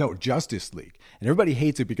Justice League. And everybody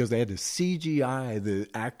hates it because they had to CGI the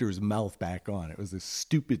actor's mouth back on. It was this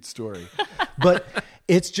stupid story. But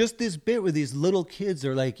it's just this bit where these little kids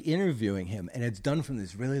are like interviewing him, and it's done from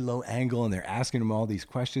this really low angle, and they're asking him all these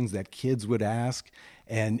questions that kids would ask.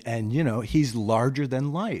 And he's larger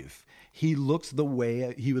than life. He looks the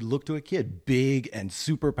way he would look to a kid, big and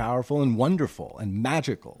super powerful and wonderful and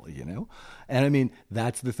magical, And I mean,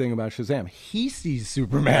 that's the thing about Shazam. He sees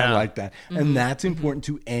Superman like that. Mm-hmm. And that's important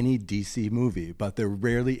to any DC movie, but they're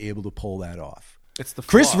rarely able to pull that off. It's the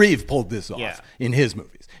Chris flaw. Reeve pulled this off in his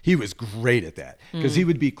movies. He was great at that because he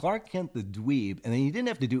would be Clark Kent the dweeb, and then he didn't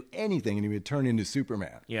have to do anything, and he would turn into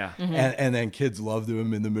Superman. Yeah, and then kids loved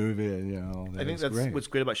him in the movie. And I think that's great. What's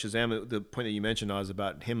great about Shazam. The point that you mentioned, Oz,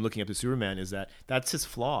 about him looking up to Superman, is that that's his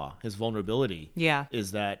flaw, his vulnerability. Yeah,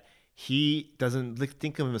 is that he doesn't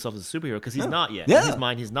think of himself as a superhero because he's not yet. Yeah. In his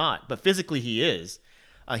mind, he's not, but physically he is.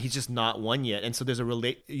 He's just not one yet, and so there's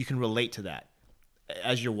you can relate to that.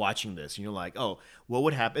 As you're watching this, and you're like, oh, what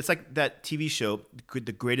would happen? It's like that TV show,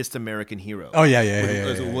 The Greatest American Hero. Oh,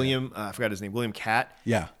 yeah. William, I forgot his name, William Catt.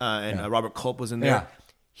 Yeah. And Robert Culp was in there. Yeah.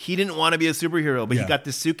 He didn't want to be a superhero, but he got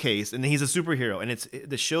this suitcase, and then he's a superhero. And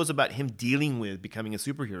the show's about him dealing with becoming a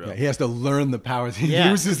superhero. Yeah, he has to learn the powers. He Yeah.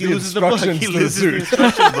 loses He the loses the book. instructions He to the loses the suit.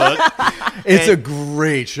 instruction book. It's And a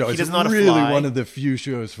great show. It's doesn't know how to really fly. one of the few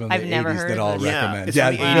shows from the I've never 80s heard that of I'll this. Yeah, recommend. it's Yeah,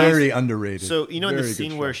 from the 80s. very underrated. So, in Very the good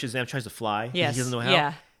scene show. where Shazam tries to fly, yes, he doesn't know how.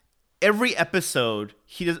 Yeah. Every episode,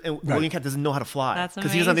 William Cat doesn't know how to fly That's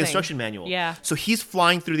because he doesn't have the amazing. instruction manual. Yeah. So he's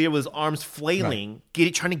flying through the air with his arms flailing,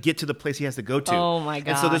 trying to get to the place he has to go to. Oh, my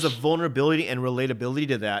And so there's a gosh. vulnerability and relatability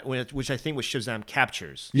to that, which I think what Shazam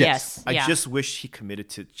captures. Yes. I yeah. just wish he committed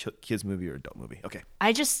to kids movie or adult movie. Okay.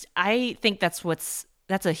 I think that's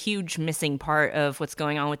a huge missing part of what's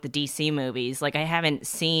going on with the DC movies. Like, I haven't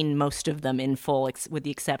seen most of them in full, with the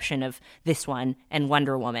exception of this one and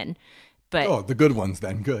Wonder Woman. But Oh, the good ones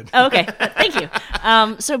then. Good. okay, thank you.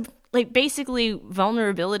 So, like, basically,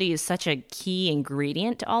 vulnerability is such a key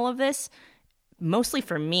ingredient to all of this. Mostly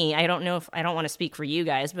for me, I don't want to speak for you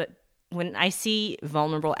guys, but when I see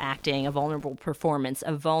vulnerable acting, a vulnerable performance,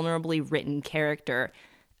 a vulnerably written character,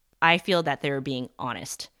 I feel that they're being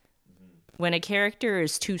honest. When a character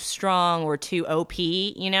is too strong or too OP,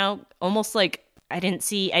 almost like I didn't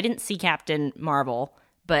see Captain Marvel,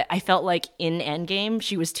 but I felt like in Endgame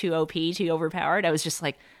she was too OP, too overpowered. I was just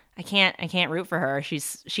like, I can't root for her. She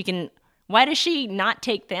can. Why does she not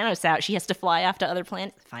take Thanos out? She has to fly off to other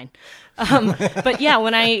planets. Fine, but yeah,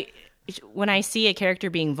 when I when I see a character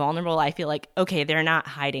being vulnerable, I feel like, okay, they're not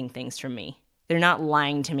hiding things from me. They're not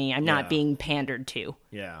lying to me. I'm not being pandered to.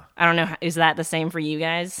 Yeah. I don't know. Is that the same for you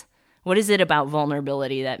guys? What is it about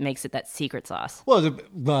vulnerability that makes it that secret sauce?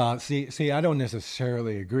 Well, see, I don't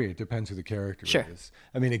necessarily agree. It depends who the character is.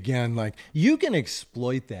 I mean, again, like you can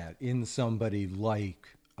exploit that in somebody like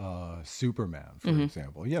Superman, for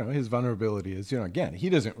example. You know, his vulnerability is, again, he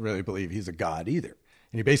doesn't really believe he's a god either.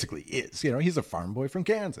 And he basically is. He's a farm boy from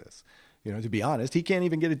Kansas. To be honest, he can't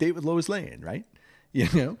even get a date with Lois Lane, right?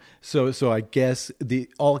 So I guess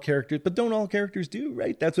all characters, but don't all characters do,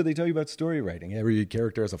 right? That's what they tell you about story writing. Every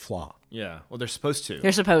character has a flaw. Yeah. Well, they're supposed to.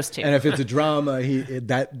 They're supposed to. And if it's a drama,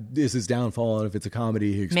 that is his downfall. And if it's a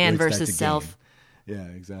comedy, he exploits Man versus that to self. gain. Yeah,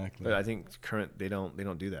 exactly. But I think they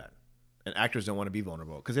don't do that. And actors don't want to be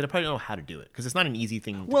vulnerable because they probably don't know how to do it because it's not an easy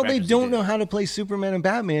thing. Well, they don't know how to play Superman and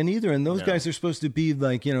Batman either. And those guys are supposed to be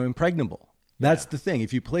like, impregnable. That's the thing.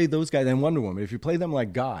 If you play those guys and Wonder Woman, if you play them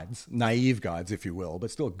like gods, naive gods, if you will,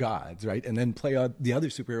 but still gods, right? And then play the other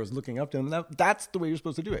superheroes looking up to them, that's the way you're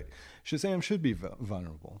supposed to do it. Shazam should be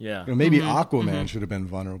vulnerable. Yeah. Maybe Aquaman should have been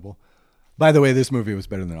vulnerable. By the way, this movie was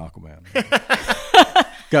better than Aquaman.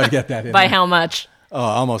 Got to get that in. By how much? Oh,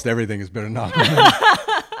 almost everything is better than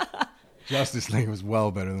Aquaman. Justice League was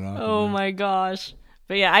well better than Aquaman. Oh my gosh.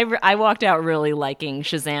 But yeah, I walked out really liking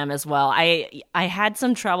Shazam as well. I had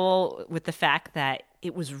some trouble with the fact that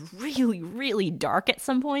it was really, really dark at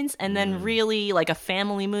some points and then really like a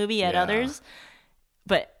family movie at others.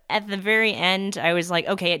 But at the very end, I was like,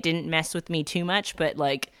 okay, it didn't mess with me too much, but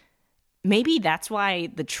like maybe that's why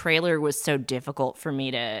the trailer was so difficult for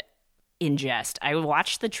me to ingest. I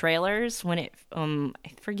watched the trailers when I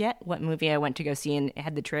forget what movie I went to go see and it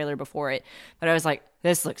had the trailer before it, but I was like,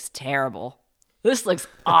 this looks terrible. This looks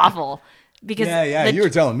awful. Because you were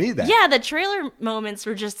telling me that. Yeah, the trailer moments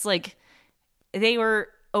were just like, they were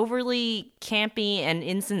overly campy and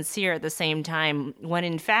insincere at the same time, when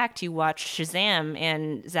in fact you watch Shazam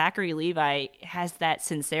and Zachary Levi has that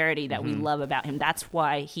sincerity that we love about him. That's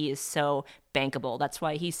why he is so bankable. That's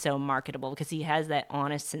why he's so marketable, because he has that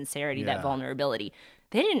honest sincerity, that vulnerability.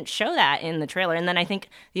 They didn't show that in the trailer. And then I think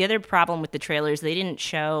the other problem with the trailers, they didn't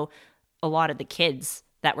show a lot of the kids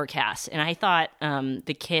that were cast. And I thought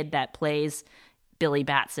the kid that plays Billy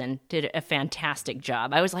Batson did a fantastic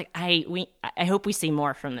job. I was like, I hope we see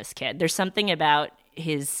more from this kid. There's something about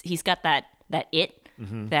he's got that that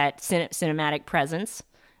cinematic presence.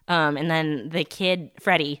 And then the kid,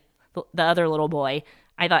 Freddie, the other little boy,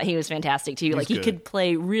 I thought he was fantastic too. Like, he could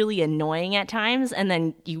play really annoying at times, and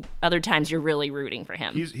then other times you're really rooting for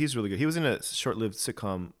him. He's really good. He was in a short-lived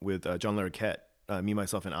sitcom with John Larroquette, Me,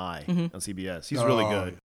 Myself, and I on CBS. He's really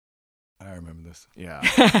good. I remember this. Yeah.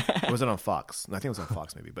 It wasn't on Fox. I think it was on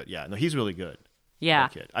Fox maybe. But yeah, no, he's really good. Yeah.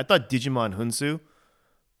 Kid. I thought Digimon Hunsu,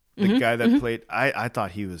 the guy that played, I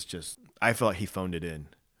thought he was just, I felt like he phoned it in.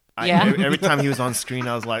 Every time he was on screen,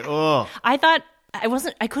 I was like, oh. I thought,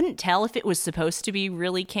 I couldn't tell if it was supposed to be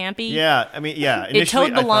really campy. Yeah, I mean, yeah. It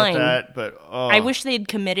towed the line. That, but I wish they'd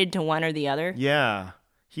committed to one or the other. Yeah.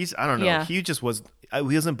 I don't know. Yeah. He just he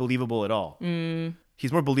wasn't believable at all.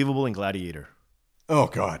 He's more believable in Gladiator. Oh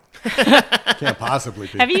God, can't possibly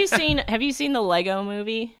be. Have you seen the Lego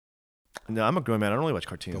Movie? No, I'm a grown man. I don't really watch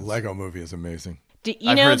cartoons. The Lego Movie is amazing.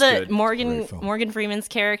 You know the Morgan Freeman's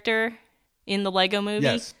character in the Lego Movie?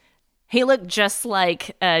 Yes. He looked just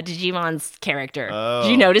like Digimon's character. Oh.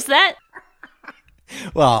 Did you notice that?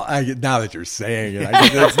 Well, now that you're saying it,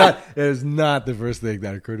 it's not the first thing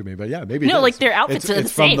that occurred to me. But yeah, maybe. No, like their outfits are the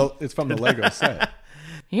same. It's from the Lego set.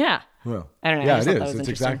 Yeah. Well, I don't know. Yeah, it is. It's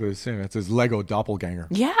exactly the same. It's his Lego doppelganger.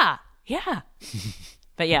 Yeah.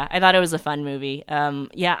 But yeah, I thought it was a fun movie. I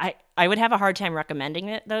would have a hard time recommending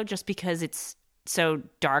it though, just because it's so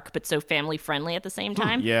dark but so family friendly at the same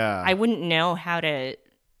time. Yeah. I wouldn't know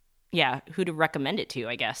who to recommend it to,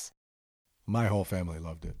 I guess. My whole family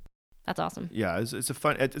loved it. That's awesome. Yeah, it's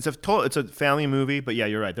a family movie, but yeah,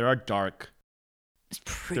 you're right. There are dark. It's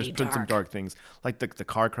pretty There's dark. some dark things, like the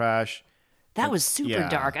car crash. That was super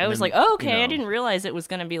dark. I was then, like, oh, okay, I didn't realize it was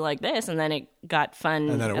going to be like this, and then it got fun.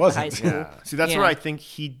 And then it at wasn't. High school. Yeah. See, that's where I think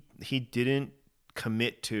he didn't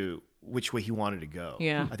commit to which way he wanted to go.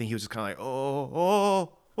 Yeah. I think he was just kind of like,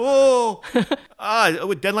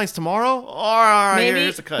 with deadlines tomorrow? All right, Maybe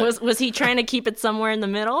here's a cut. was he trying to keep it somewhere in the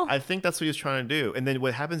middle? I think that's what he was trying to do. And then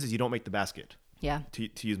what happens is you don't make the basket. Yeah. To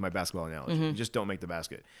use my basketball analogy. You just don't make the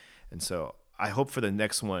basket. And so I hope for the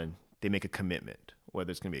next one, they make a commitment,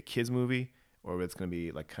 whether it's going to be a kid's movie or it's going to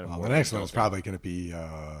be like kind of Well, more. the next one is adult. probably going to be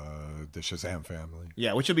the Shazam family,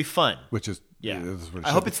 Yeah, which will be fun. which is Yeah. this is what it I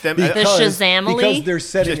should hope be. it's them. The Shazamily? because they're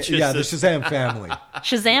setting Just- the Shazam family.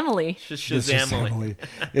 Shazamily. The Shazamily.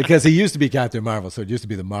 Because he used to be Captain Marvel, so it used to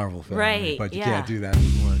be the Marvel family, Right, but you yeah. can't do that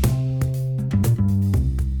anymore.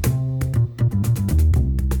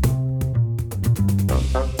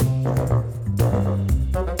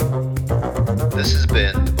 This has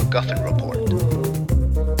been the MacGuffin Report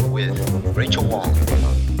with Raechel Wong,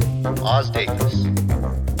 Oz Davis,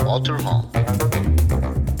 Walter Hong.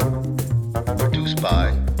 Produced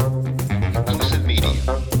by